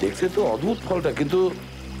 দেখতে তো অদ্ভুত ফলটা, কিন্তু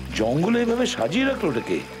জঙ্গলে এভাবে সাজিয়ে রাখলো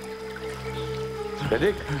ওটাকে।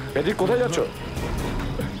 ফেডরিক, ফেডরিক কোথায় যাচ্ছ?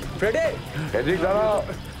 ফ্রেডে! ফেডরিক দাঁড়াও,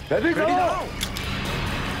 ফেডরিক দাঁড়াও।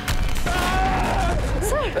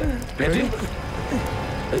 ফেডরিক,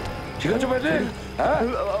 ঠিক আছে ফেডরিক? হ্যাঁ,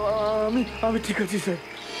 আমি ঠিক আছি স্যার।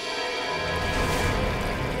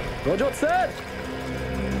 রজত স্যার!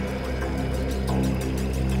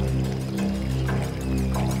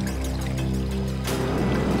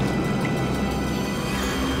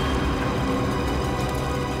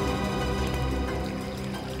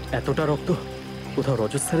 এতটা রক্ত, কোথাও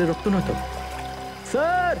রজত স্যারের রক্ত নয় তো?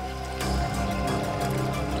 স্যার!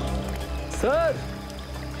 স্যার!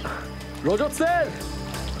 রজত স্যার!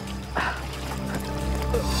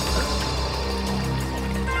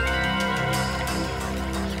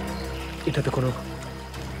 এটাতে কোনো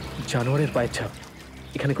জানোয়ারের পায়ের ছাপ।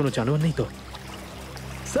 এখানে কোনো জানোয়ার নেই তো?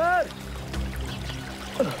 স্যার!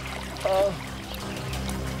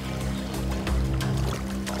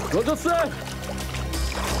 রজত স্যার!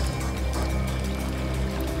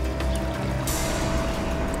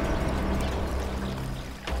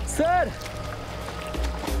 স্যার!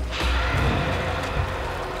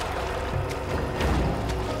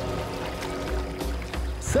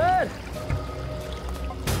 স্যার!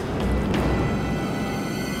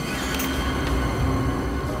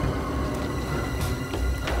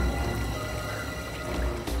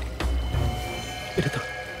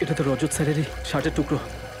 এটা তো রজত স্যারেরই শার্টের টুকরো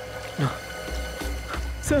না।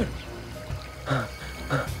 স্যার!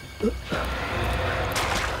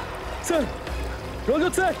 স্যার!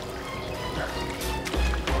 রজত স্যার!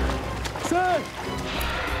 স্যার!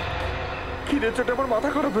 খিদে চোটে আমার মাথা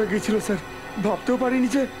খারাপ হয়ে গেছিল স্যার। ভাবতেও পারিনি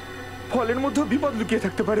যে ফলের মধ্যে বিপদ লুকিয়ে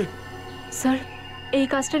থাকতে পারে। স্যার, এই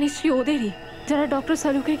কাজটা নিশ্চয়ই ওদেরই, যারা ডক্টর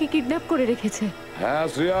সালুঙ্খেকে কিডন্যাপ করে রেখেছে। হ্যাঁ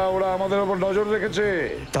শ্রেয়া, ওরা আমাদের উপর নজর রেখেছে।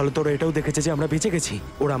 তাহলে তোরা এটাও দেখেছে যে আমরা বেঁচে গেছি।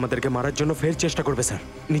 ওরা আমাদেরকে মারার জন্য ফের চেষ্টা করবে স্যার।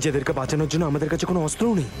 নিজেদেরকে বাঁচানোর জন্য আমাদের কাছে কোনো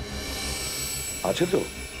অস্ত্রও নেই। আছে তো,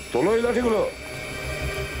 তোলো এই লাঠিগুলো,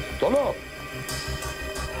 তোলো।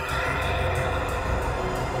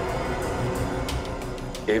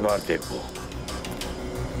 এবার দেখবো।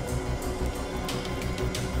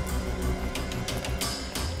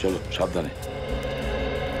 চলো সাবধানে।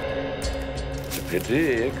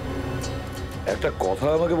 ফেডরিক, একটা কথা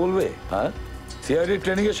আমাকে বলবে? হ্যাঁ, সিআইডি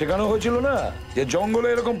ট্রেনিং এ শেখানো হয়েছিল না যে জঙ্গলে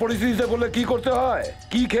এরকম পরিস্থিতিতে পড়লে কি করতে হয়,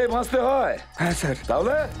 কি খেয়ে বাঁচতে হয়? হ্যাঁ স্যার।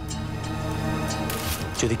 তাহলে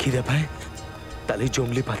যদি খিদে পায় তাহলে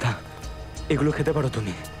জংলি পাতা এগুলো খেতে পারো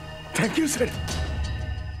তুমি। Thank you sir.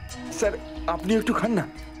 স্যার, আপনি একটু খান না।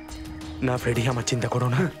 না ফ্রেডি, আমার চিন্তা করো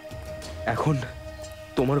না। এখন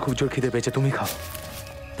তোমার খুব জোর খিদে পেয়েছে, তুমি খাও।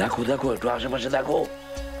 দেখো দেখো, একটু আশেপাশে দেখো,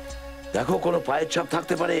 দেখো কোনো পায়ের ছাপ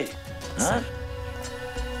থাকতে পারে। হ্যাঁ,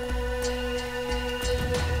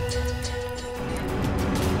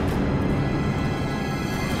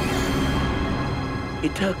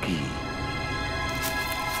 এটা কি?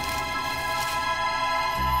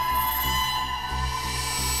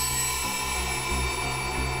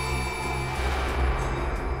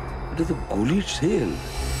 এটা তো গুলির সেল।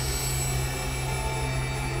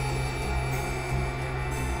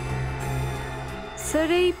 স্যার,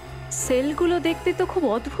 এই সেলগুলো দেখতে তো খুব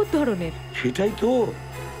অদ্ভুত ধরনের। সেটাই তো,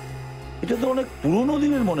 এটা তো অনেক পুরনো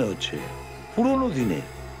দিনের মনে হচ্ছে, পুরনো দিনের।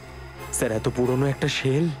 স্যার, এত পুরনো একটা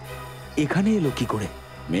শেল এখানে এলো কি করে?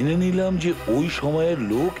 মেনে নিলাম যে ওই সময়ের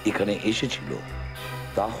লোক এখানে এসেছিল,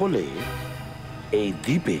 তাহলে এই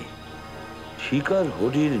দ্বীপে শিকার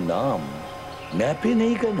হরির নাম ম্যাপে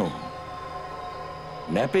নেই কেন?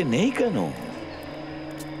 ম্যাপে নেই কেন?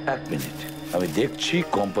 এক মিনিট, আমি দেখছি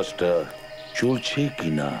কম্পাসটা চলছে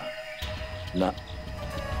কিনা। না,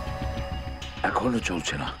 এখনো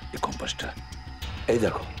চলছে না এই কম্পাসটা। এই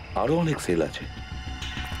দেখো, আরো অনেক সেল আছে।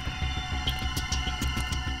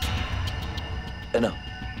 না,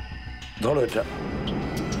 ধরো এটা।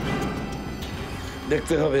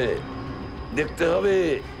 দেখতে হবে, দেখতে হবে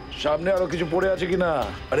সামনে আরো কিছু পড়ে আছে কিনা।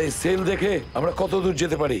 আর এই সেল দেখে আমরা কত দূর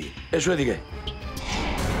যেতে পারি। এসো এদিকে।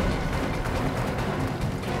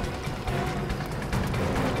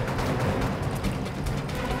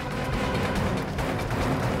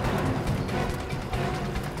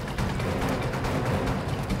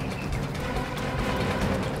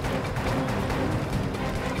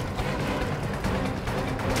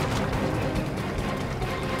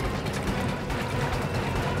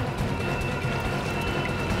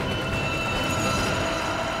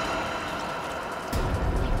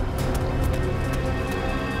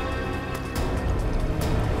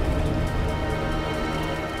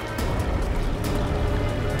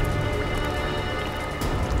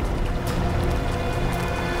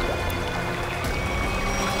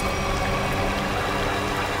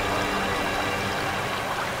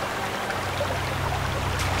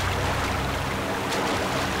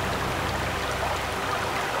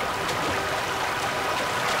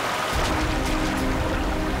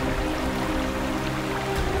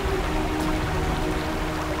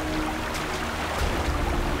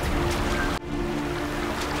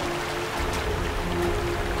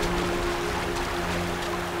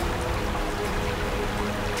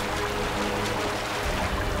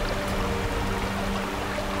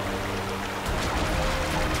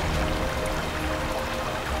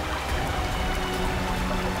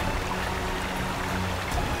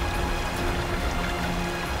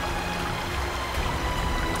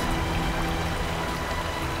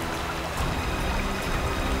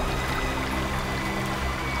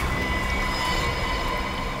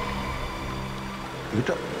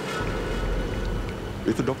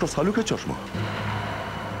 এ তো ডক্টর সালুকের চশমা।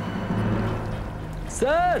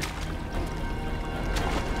 স্যার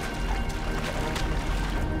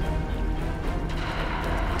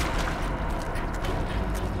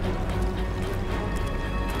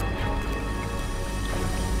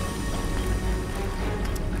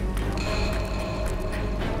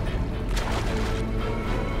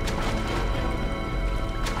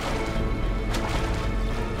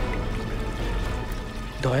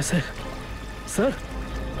দয়া স্যার স্যার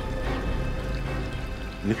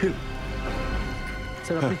নিখিল,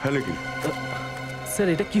 স্যার আপনি হ্যাঁ নিখিল, স্যার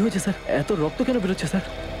এটা কি হয়েছে স্যার? এত রক্ত কেন বেরোচ্ছে স্যার?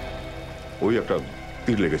 ওই একটা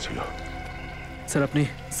তীর লেগেছিল। স্যার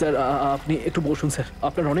আপনি একটু বসুন স্যার,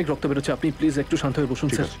 আপনার অনেক রক্ত বেরোচ্ছে, আপনি প্লিজ একটু শান্ত হয়ে বসুন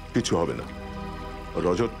স্যার। কিছু হবে না।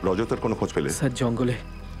 রজতের কোনো খোঁজ পেলে? স্যার জঙ্গলে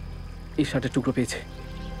এই শার্টের টুকরো পেয়েছে,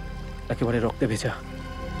 একেবারে রক্তে ভেজা।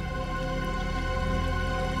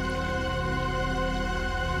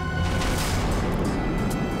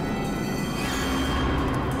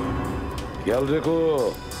 খেয়াল রেখো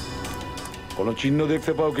কোনো চিহ্ন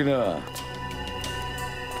দেখতে পাও কিনা।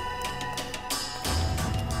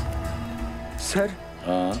 স্যার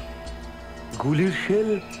হ্যাঁ, গুলির শেল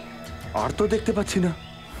আর তো দেখতে পাচ্ছি না।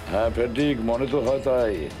 হ্যাঁ ফেডরিক, মনে তো হয়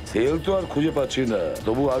তাই। সেল তো আর খুঁজে পাচ্ছি না,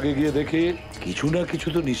 তবু আগে গিয়ে দেখি, কিছু না কিছু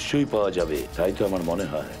তো নিশ্চয়ই পাওয়া যাবে, তাই তো আমার মনে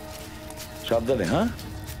হয়। সাবধানে, হ্যাঁ,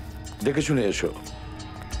 দেখে শুনে এসো।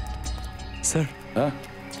 স্যার হ্যাঁ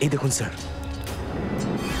এই দেখুন স্যার,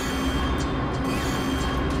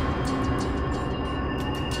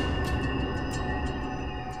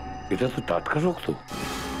 এটা তো টাটকা রক্ত।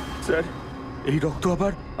 স্যার এই রক্ত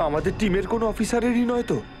আবার আমাদের টিমের কোনো অফিসারেরই নয়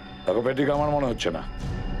তো? দেখো ফেডরিক, আমার মনে হচ্ছে না।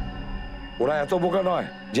 ওরা এত বোকা নয়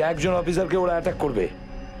যে একজন অফিসারকে ওরা অ্যাটাক করবে।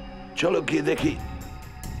 চলো গিয়ে দেখি।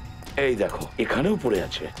 এই দেখো, এখানেও পড়ে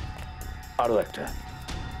আছে আরো একটা।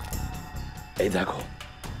 এই দেখো,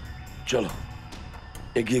 চলো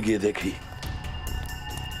এগিয়ে গিয়ে দেখি।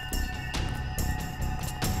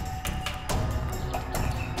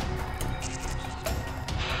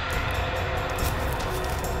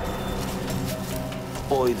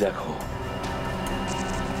 ওই দেখো,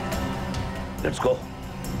 লেটস গো।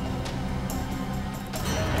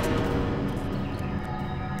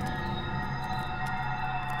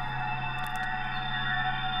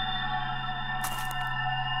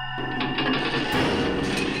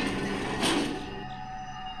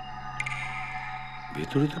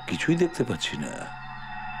 ভেতরে তো কিছুই দেখতে পাচ্ছি না।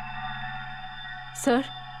 স্যার,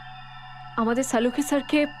 আমাদের সালুখে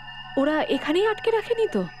স্যারকে ওরা এখানেই আটকে রাখেনি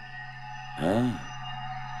তো? হ্যাঁ,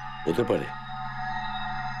 হতে পারে।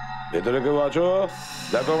 ভেতরে কেউ আছো?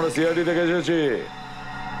 দেখো, আমরা সিআইডি থেকে এসেছি।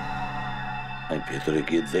 আমি ভেতরে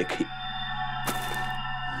গিয়ে দেখি।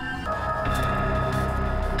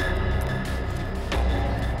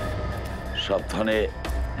 সাবধানে।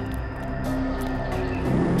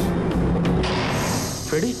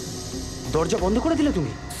 ফ্রেডি, দরজা বন্ধ করে দিলে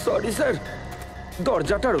তুমি? সরি স্যার,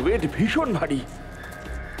 দরজাটার ওয়েট ভীষণ ভারী।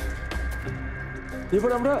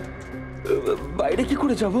 এবার আমরা বাইরে কি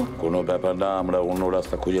করে যাব? কোনো ব্যাপার না, আমরা অন্য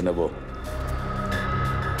রাস্তা খুঁজে নেব।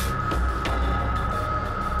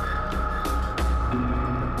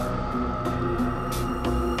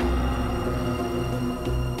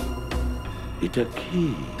 এটা কি?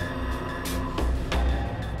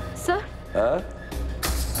 স্যার, হ্যাঁ,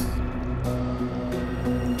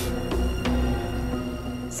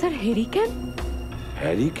 স্যার হ্যারিকেন?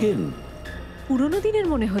 হ্যারিকেন? পুরোনো দিনের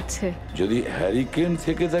মনে হচ্ছে। যদি হ্যারিকেন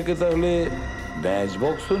থেকে থাকে তাহলে ম্যাচ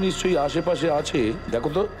বক্সও নিশ্চয়ই আশেপাশে আছে। দেখো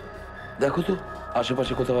তো, দেখো তো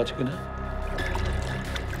আশেপাশে কোথাও আছে কিনা।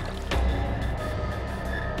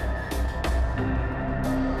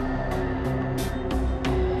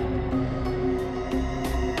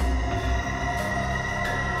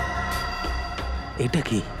 এটা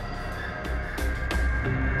কি?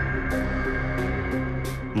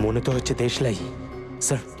 মনে তো হচ্ছে দেশলাই।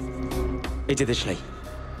 স্যার, এই যে দেশলাই।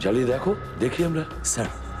 জ্বালিয়ে দেখো, দেখি আমরা। স্যার,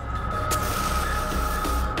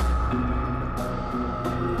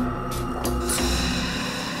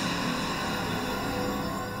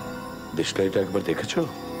 দেশলাইটা একবার দেখেছো?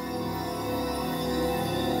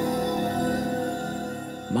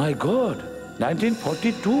 মাই গড,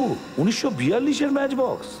 1942, 1942-এর ম্যাচ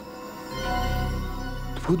বক্স।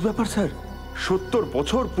 অদ্ভুত ব্যাপার স্যার, 70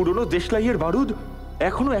 বছর পুরনো দেশলাইয়ের বারুদ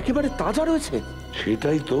এখনো একেবারে তাজা রয়েছে।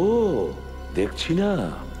 সেটাই তো দেখছি না,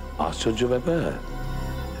 আশ্চর্য ব্যাপার।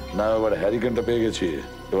 না, এবার হ্যারিকেনটা পেয়ে গেছি।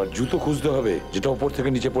 এবার জুতো খুঁজতে হবে যেটা উপর থেকে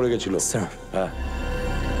নিচে পড়ে গেছিল। স্যার, হ্যাঁ,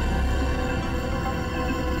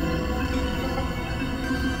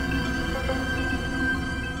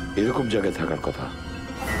 এরকম জায়গায় থাকার কথা।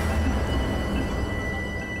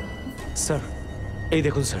 স্যার এই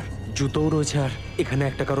দেখুন স্যার, জুতোও রয়েছে আর এখানে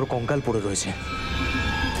একটা কারোর কঙ্কাল পড়ে রয়েছে।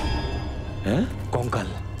 হ্যাঁ, কঙ্কাল।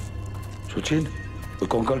 সচিন, ওই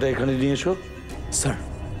কঙ্কালটা এখানে নিয়ে এসো। স্যার,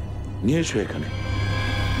 নিয়ে এসো এখানে।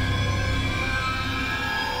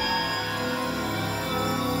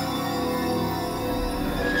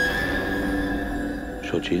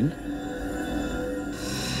 সচিন,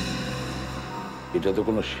 এটা তো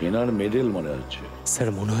কোনো সেনার মেডেল মনে হচ্ছে। স্যার,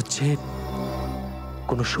 মনে হচ্ছে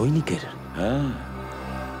কোনো সৈনিকের। হ্যাঁ,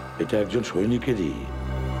 এটা একজন সৈনিকেরই।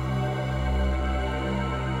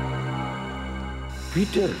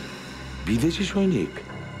 পিটার, বিদেশি সৈনিক,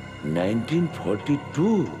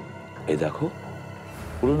 1942। এ দেখো,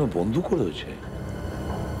 পুরনো বন্দুক রয়েছে।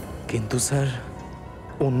 কিন্তু স্যার,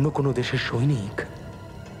 অন্য কোনো দেশের সৈনিক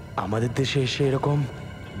আমাদের দেশে এসে এরকম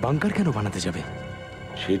বাংকার কেন বানাতে যাবে?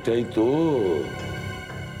 সেটাই তো।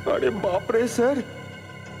 আরে বাপরে স্যার,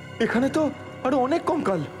 এখানে তো আরো অনেক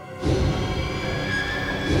কঙ্কাল।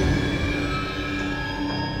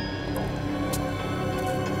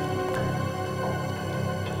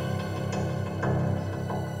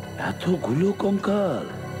 এতগুলো কঙ্কাল!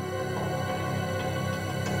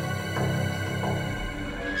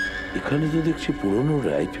 এখানে তো দেখছি পুরনো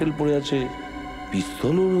রাইফেল পড়ে আছে,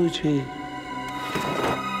 পিস্তলও রয়েছে।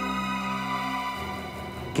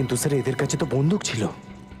 কিন্তু স্যার, এদের কাছে তো বন্দুক ছিল।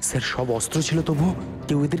 স্যার, সব অস্ত্র ছিল, তবুও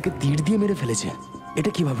কেউ এদেরকে তীর দিয়ে মেরে ফেলেছে।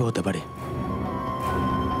 এটা কিভাবে হতে পারে?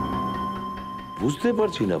 বুঝতে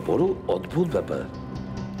পারছি না, বড় অদ্ভুত ব্যাপার।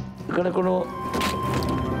 এখানে কোনো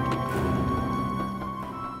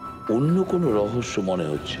অন্য কোনো রহস্য মনে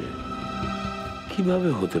হচ্ছে। কিভাবে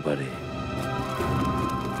হতে পারে?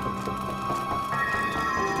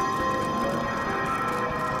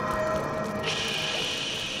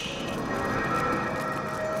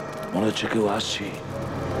 মনে হচ্ছে কেউ আসছে।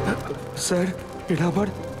 স্যার, এটা আবার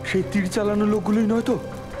সেই তীর চালানো লোকগুলোই নয় তো?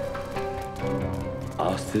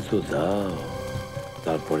 আসতে তো দাও,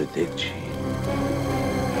 তারপরে দেখছি।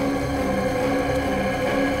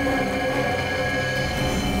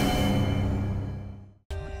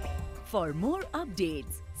 For more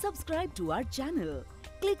updates, subscribe to our channel,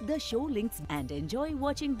 click the show links and enjoy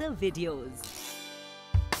watching the videos.